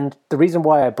 And the reason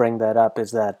why I bring that up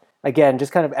is that, again,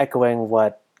 just kind of echoing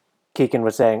what Kiegan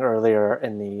was saying earlier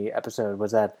in the episode,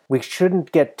 was that we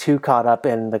shouldn't get too caught up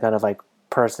in the kind of like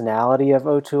personality of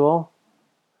O'Toole,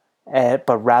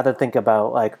 but rather think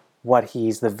about like what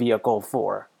he's the vehicle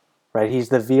for, right? He's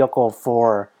the vehicle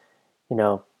for, you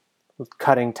know,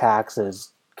 cutting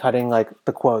taxes, cutting like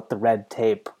the quote, the red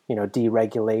tape, you know,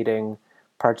 deregulating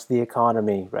parts of the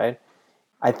economy, right?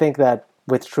 I think that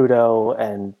with Trudeau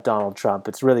and Donald Trump,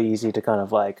 it's really easy to kind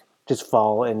of like just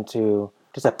fall into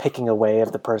just a picking away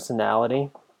of the personality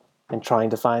and trying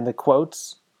to find the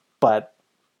quotes. But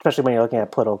especially when you're looking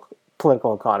at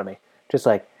political economy, just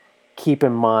like keep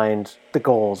in mind the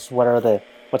goals.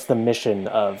 What's the mission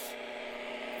of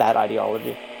that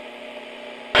ideology?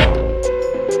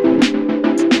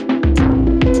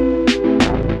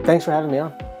 Thanks for having me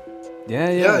on.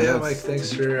 Yeah, Mike.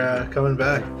 Thanks for coming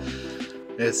back.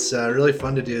 It's really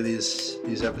fun to do these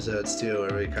episodes too,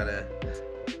 where we kind of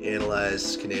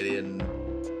analyze Canadian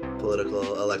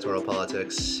electoral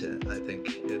politics. I think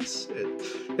it's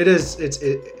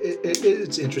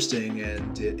interesting,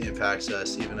 and it impacts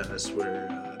us, even as we're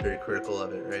very critical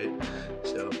of it, right?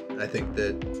 So I think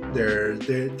that they're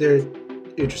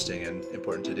interesting and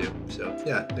important to do. So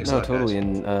yeah, thanks a lot, totally,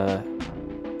 guys.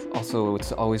 And also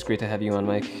it's always great to have you on,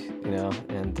 Mike. You know,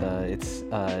 and it's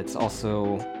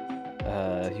also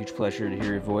a huge pleasure to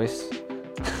hear your voice.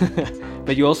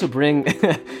 But you also bring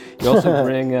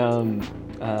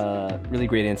really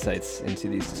great insights into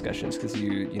these discussions, because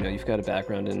you've got a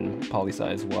background in poli-sci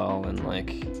as well, and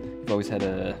like you've always had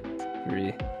a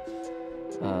very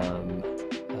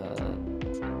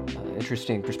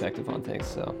interesting perspective on things.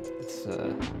 So it's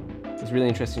a really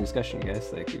interesting discussion, you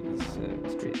guys. Like it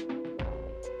was great.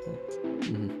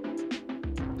 Mm-hmm.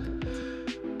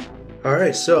 All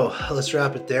right, so let's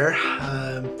wrap it there.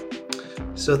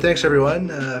 So thanks everyone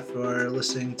for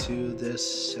listening to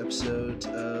this episode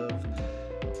of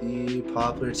the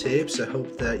Popular Tapes. I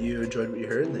hope that you enjoyed what you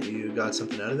heard and that you got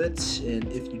something out of it.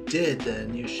 And if you did,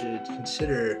 then you should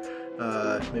consider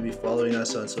maybe following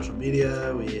us on social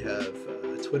media. We have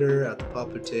Twitter at the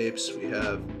Popular Tapes. We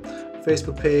have a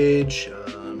Facebook page.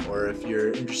 Or if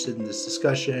you're interested in this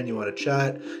discussion, you want to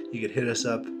chat, you could hit us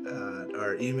up at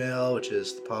our email, which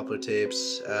is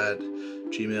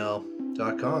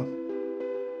thepopulartapes@gmail.com.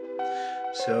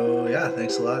 So yeah,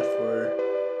 thanks a lot for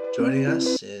joining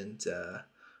us, and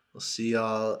we'll see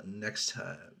y'all next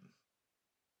time.